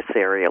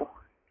adversarial.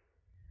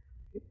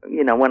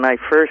 When I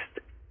first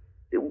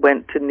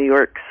went to New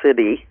York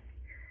City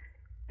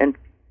and,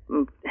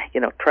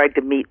 tried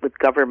to meet with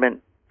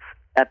governments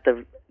at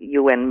the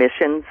UN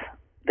missions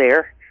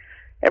there,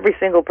 every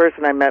single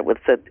person I met with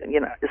said,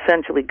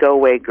 essentially, go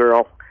away,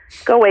 girl.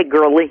 Go away,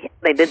 girlie.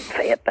 They didn't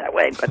say it that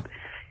way, but,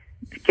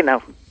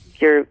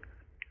 you're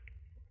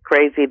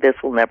crazy. This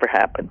will never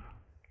happen.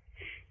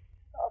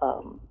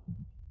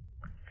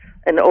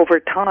 And over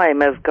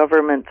time, as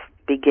governments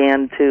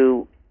began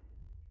to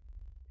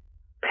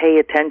pay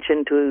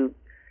attention to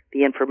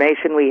the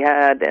information we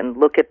had and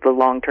look at the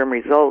long-term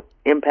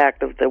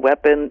impact of the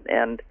weapon,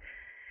 and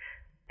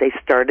they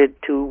started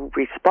to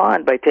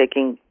respond by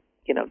taking,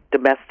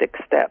 domestic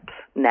steps,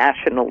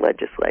 national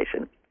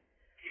legislation.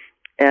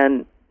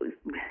 And,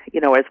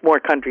 as more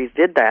countries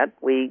did that,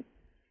 we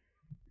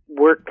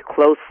worked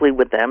closely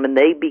with them, and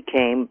they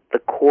became the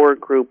core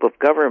group of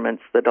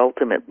governments that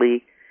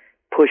ultimately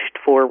pushed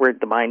forward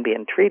the Mine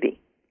Ban Treaty.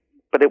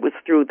 But it was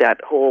through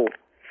that whole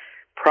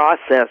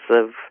process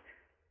of,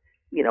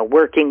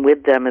 working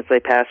with them as they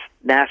passed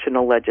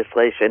national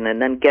legislation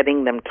and then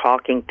getting them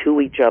talking to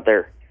each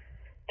other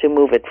to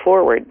move it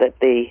forward that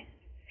the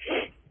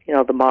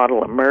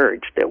model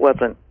emerged. It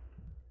wasn't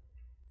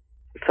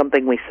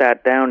something we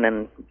sat down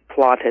and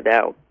plotted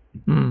out.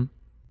 Mm.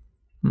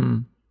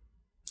 Mm.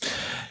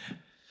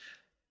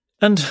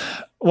 And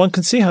one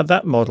can see how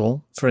that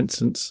model, for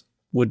instance,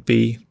 would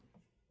be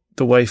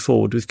the way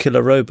forward with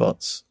killer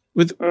robots.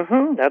 That's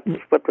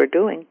what we're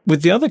doing.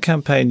 With the other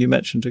campaign you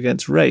mentioned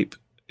against rape,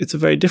 it's a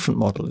very different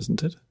model,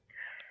 isn't it?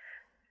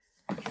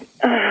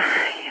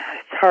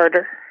 It's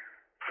harder,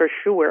 for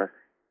sure.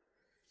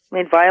 I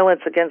mean,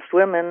 violence against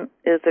women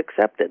is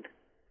accepted.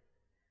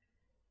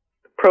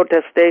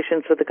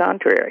 Protestations to the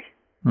contrary.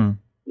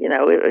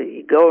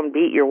 You go and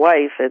beat your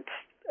wife, it's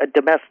a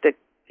domestic,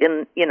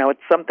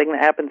 it's something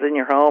that happens in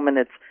your home, and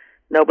it's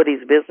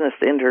nobody's business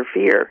to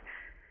interfere.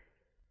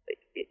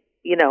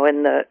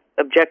 And the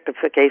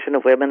objectification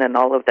of women and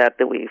all of that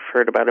we've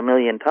heard about a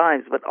million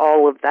times, but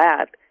all of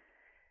that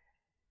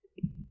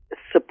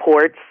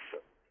supports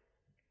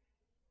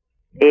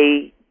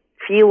a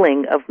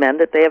feeling of men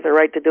that they have the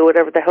right to do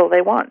whatever the hell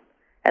they want,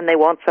 and they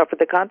won't suffer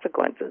the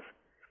consequences.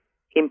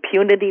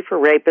 Impunity for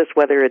rapists,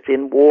 whether it's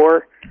in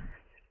war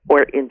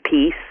or in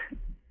peace,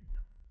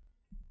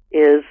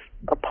 is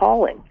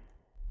appalling.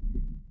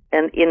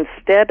 And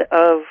instead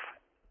of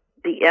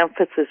the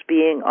emphasis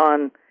being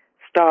on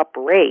stop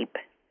rape,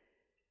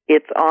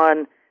 it's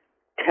on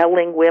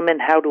telling women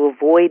how to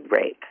avoid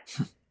rape.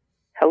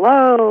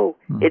 Hello.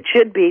 It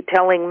should be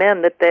telling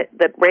men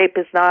that rape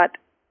is not,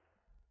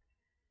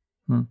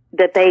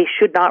 that they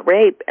should not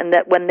rape, and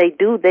that when they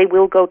do, they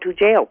will go to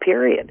jail,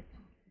 period.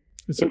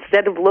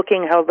 Instead of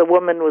looking how the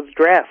woman was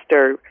dressed,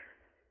 or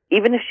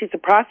even if she's a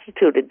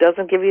prostitute, it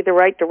doesn't give you the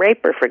right to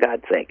rape her, for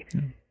God's sake.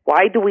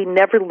 Why do we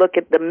never look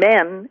at the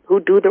men who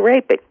do the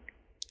raping?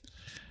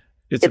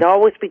 It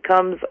always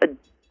becomes a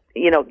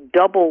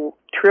double,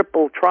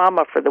 triple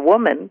trauma for the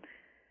woman,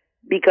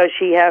 because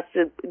she has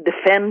to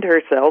defend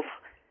herself,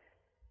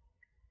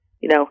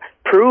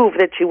 prove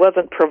that she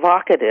wasn't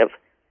provocative,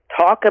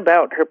 talk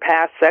about her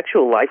past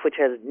sexual life, which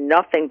has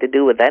nothing to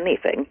do with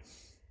anything.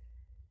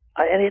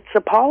 And it's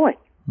appalling.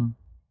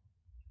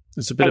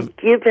 It's a bit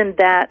given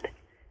that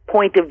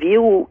point of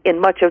view in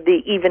much of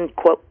the even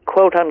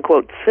quote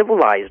unquote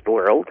civilized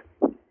world,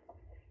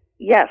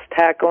 yes,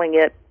 tackling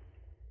it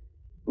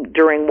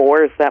during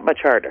war is that much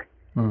harder.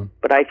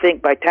 But I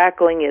think by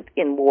tackling it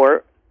in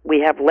war, we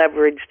have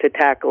leverage to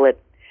tackle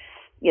it,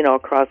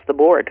 across the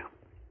board,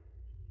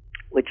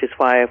 which is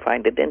why I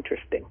find it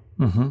interesting.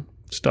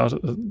 Start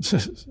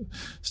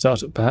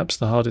at perhaps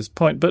the hardest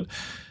point, but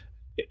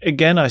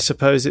again, I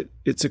suppose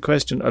it's a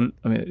question.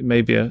 I mean, it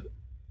may be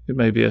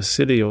a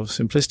silly or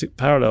simplistic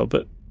parallel,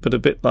 but a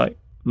bit like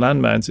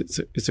landmines,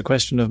 it's a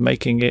question of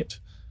making it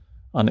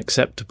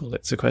unacceptable.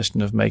 It's a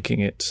question of making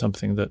it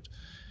something that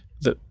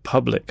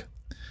public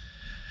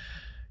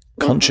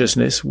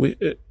consciousness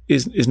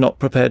is not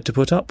prepared to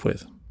put up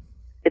with.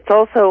 It's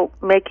also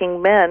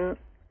making men,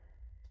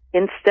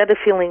 instead of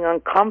feeling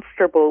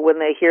uncomfortable when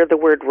they hear the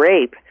word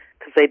rape,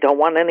 because they don't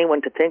want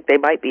anyone to think they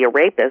might be a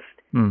rapist,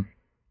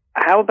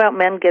 how about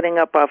men getting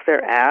up off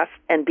their ass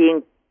and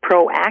being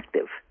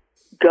proactive?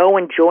 Go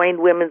and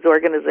join women's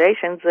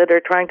organizations that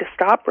are trying to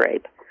stop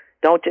rape.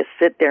 Don't just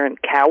sit there and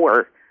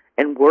cower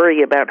and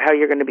worry about how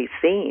you're going to be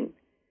seen.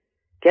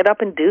 Get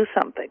up and do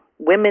something.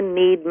 Women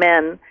need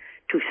men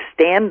to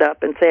stand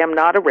up and say, I'm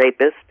not a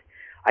rapist.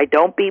 I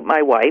don't beat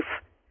my wife.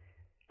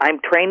 I'm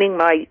training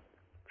my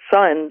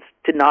sons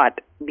to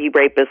not be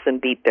rapists and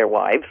beat their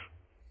wives.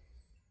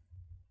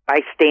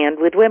 I stand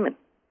with women.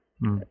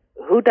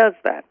 Who does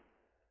that?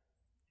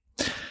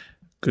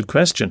 Good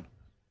question.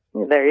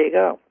 There you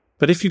go.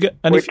 But if you get...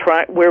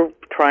 We're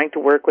trying to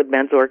work with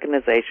men's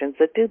organizations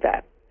that do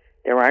that.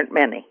 There aren't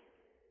many.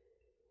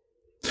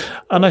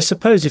 And I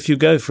suppose if you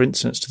go, for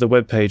instance, to the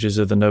web pages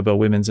of the Nobel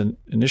Women's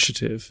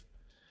Initiative,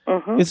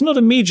 it's not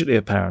immediately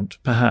apparent,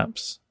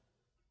 perhaps,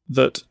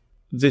 that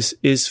this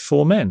is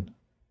for men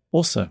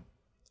also.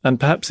 And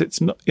perhaps it's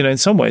not, in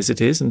some ways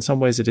it is, in some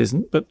ways it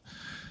isn't, but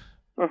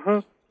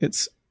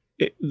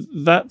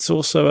that's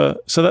also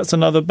so that's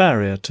another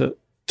barrier to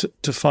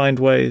find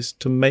ways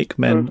to make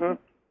men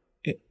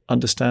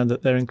understand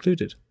that they're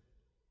included.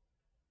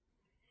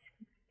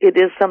 It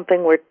is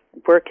something we're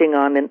working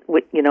on in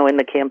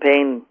the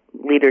campaign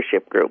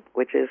leadership group,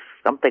 which is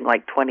something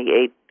like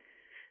 28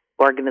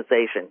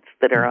 organizations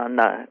that are on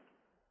the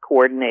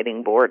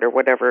coordinating board or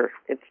whatever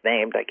it's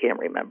named. I can't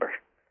remember.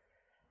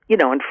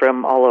 And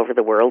from all over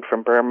the world,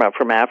 from Burma,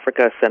 from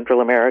Africa,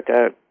 Central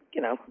America,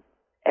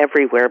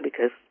 everywhere,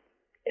 because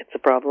it's a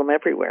problem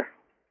everywhere.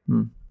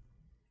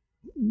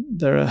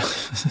 There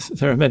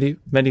are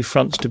many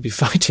fronts to be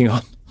fighting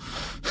on.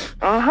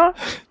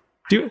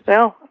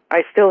 Well,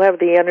 I still have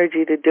the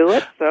energy to do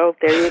it, so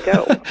there you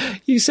go.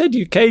 You said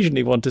you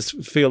occasionally want to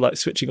feel like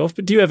switching off,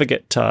 but do you ever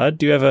get tired?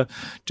 Do you ever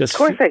just... Of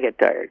course I get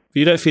tired.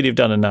 You don't feel you've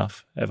done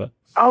enough, ever?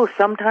 Oh,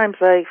 sometimes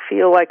I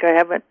feel like I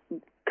haven't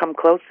come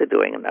close to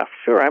doing enough.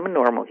 Sure, I'm a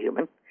normal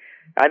human.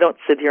 I don't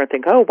sit here and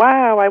think, oh,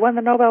 wow, I won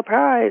the Nobel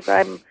Prize.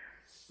 I'm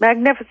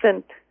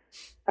magnificent.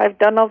 I've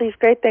done all these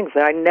great things.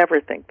 I never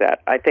think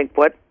that. I think,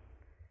 what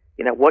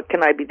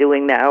can I be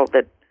doing now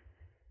that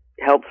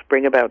helps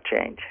bring about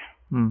change?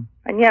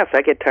 And yes,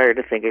 I get tired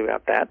of thinking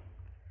about that.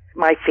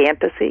 My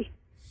fantasy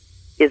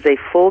is a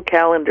full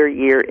calendar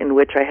year in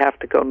which I have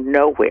to go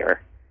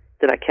nowhere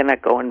that I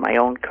cannot go in my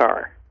own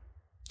car.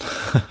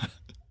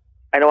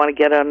 I don't want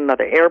to get on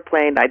another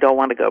airplane. I don't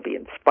want to go be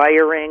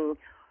inspiring.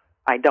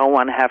 I don't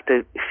want to have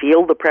to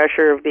feel the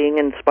pressure of being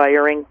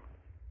inspiring,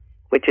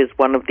 which is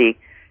one of the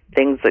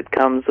things that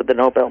comes with the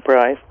Nobel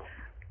Prize.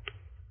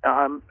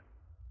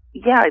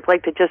 I'd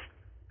like to just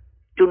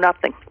do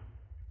nothing.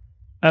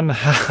 And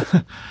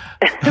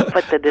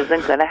but that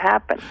isn't going to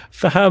happen.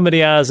 For how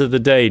many hours of the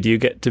day do you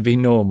get to be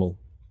normal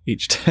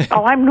each day?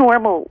 Oh, I'm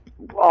normal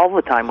all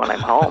the time when I'm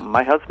home.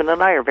 My husband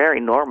and I are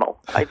very normal.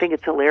 I think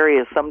it's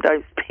hilarious.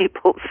 Sometimes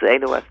people say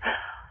to us,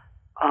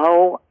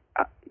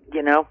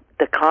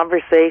 the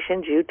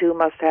conversations you two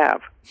must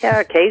have. Yeah,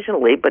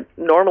 occasionally, but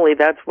normally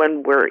that's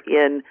when we're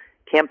in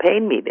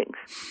campaign meetings.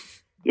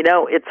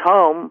 It's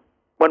home.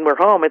 When we're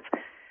home, it's,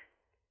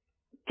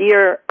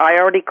 dear, I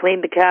already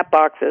cleaned the cat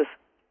boxes.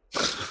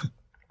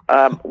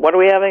 What are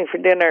we having for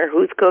dinner?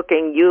 Who's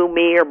cooking? You,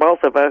 me, or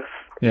both of us?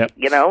 Yep.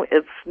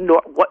 It's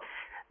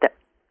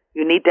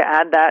you need to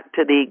add that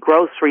to the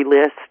grocery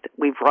list.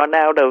 We've run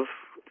out of,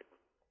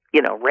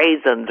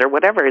 raisins or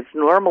whatever. It's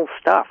normal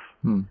stuff.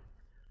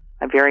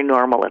 I'm very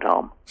normal at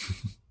home.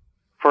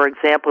 For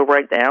example,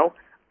 right now,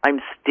 I'm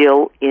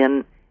still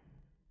in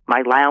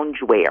my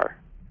loungewear.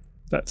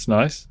 That's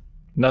nice.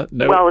 No.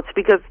 Well, it's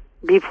because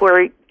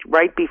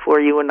right before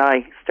you and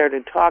I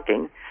started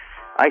talking,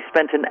 I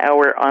spent an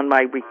hour on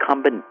my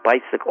recumbent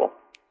bicycle.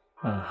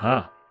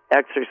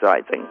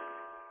 Exercising.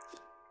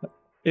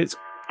 That's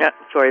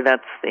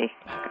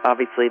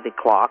obviously the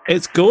clock.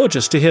 It's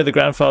gorgeous to hear the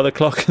grandfather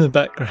clock in the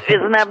background.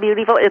 Isn't that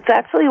beautiful? It's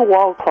actually a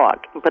wall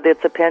clock, but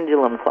it's a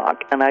pendulum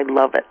clock, and I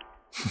love it.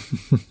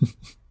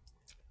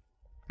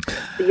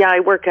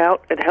 I work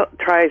out. It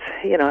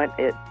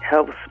it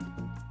helps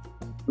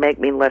make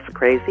me less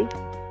crazy.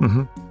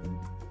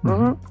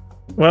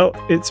 Well,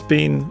 it's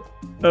been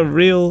a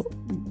real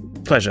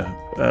pleasure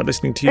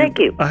listening to you. Thank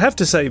you. I have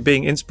to say,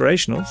 being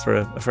inspirational for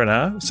an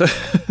hour. So,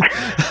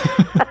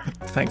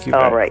 thank you.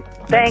 All right.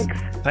 Thanks.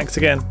 Thanks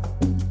again.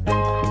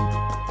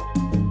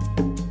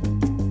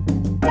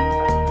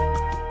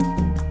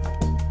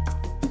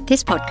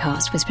 This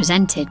podcast was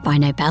presented by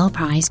Nobel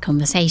Prize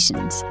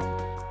Conversations.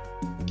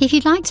 If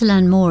you'd like to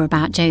learn more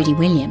about Jody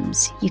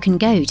Williams, you can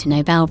go to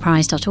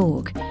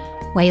nobelprize.org,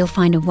 where you'll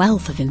find a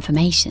wealth of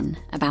information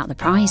about the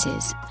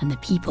prizes and the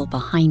people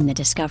behind the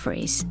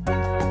discoveries.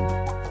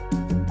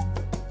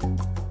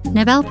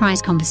 Nobel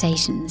Prize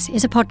Conversations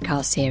is a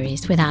podcast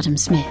series with Adam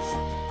Smith,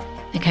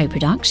 a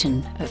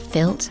co-production of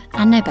Filt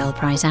and Nobel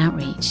Prize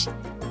Outreach.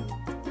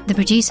 The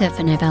producer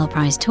for Nobel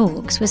Prize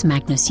Talks was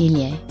Magnus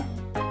Ulier.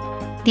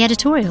 The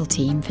editorial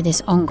team for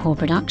this Encore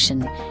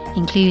production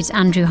includes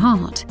Andrew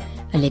Hart,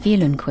 Olivia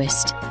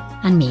Lundquist,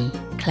 and me,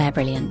 Claire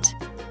Brilliant.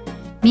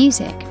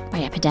 Music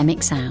by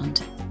Epidemic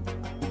Sound.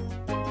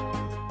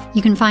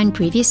 You can find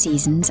previous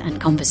seasons and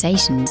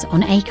conversations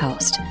on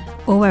Acast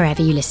or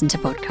wherever you listen to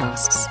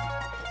podcasts.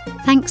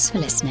 Thanks for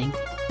listening.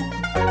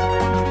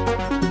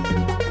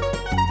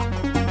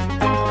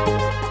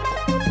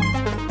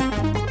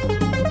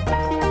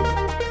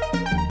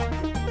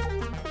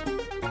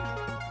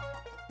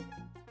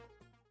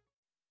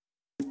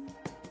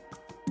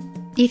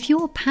 If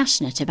you're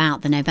passionate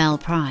about the Nobel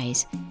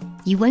Prize,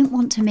 you won't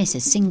want to miss a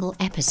single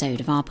episode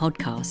of our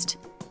podcast.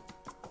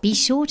 Be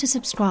sure to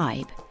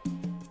subscribe.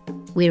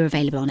 We're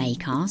available on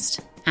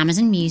Acast,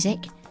 Amazon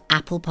Music,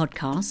 Apple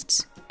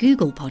Podcasts,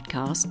 Google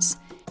Podcasts,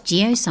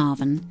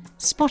 JioSaavn,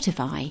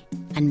 Spotify,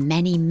 and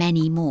many,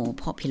 many more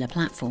popular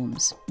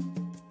platforms.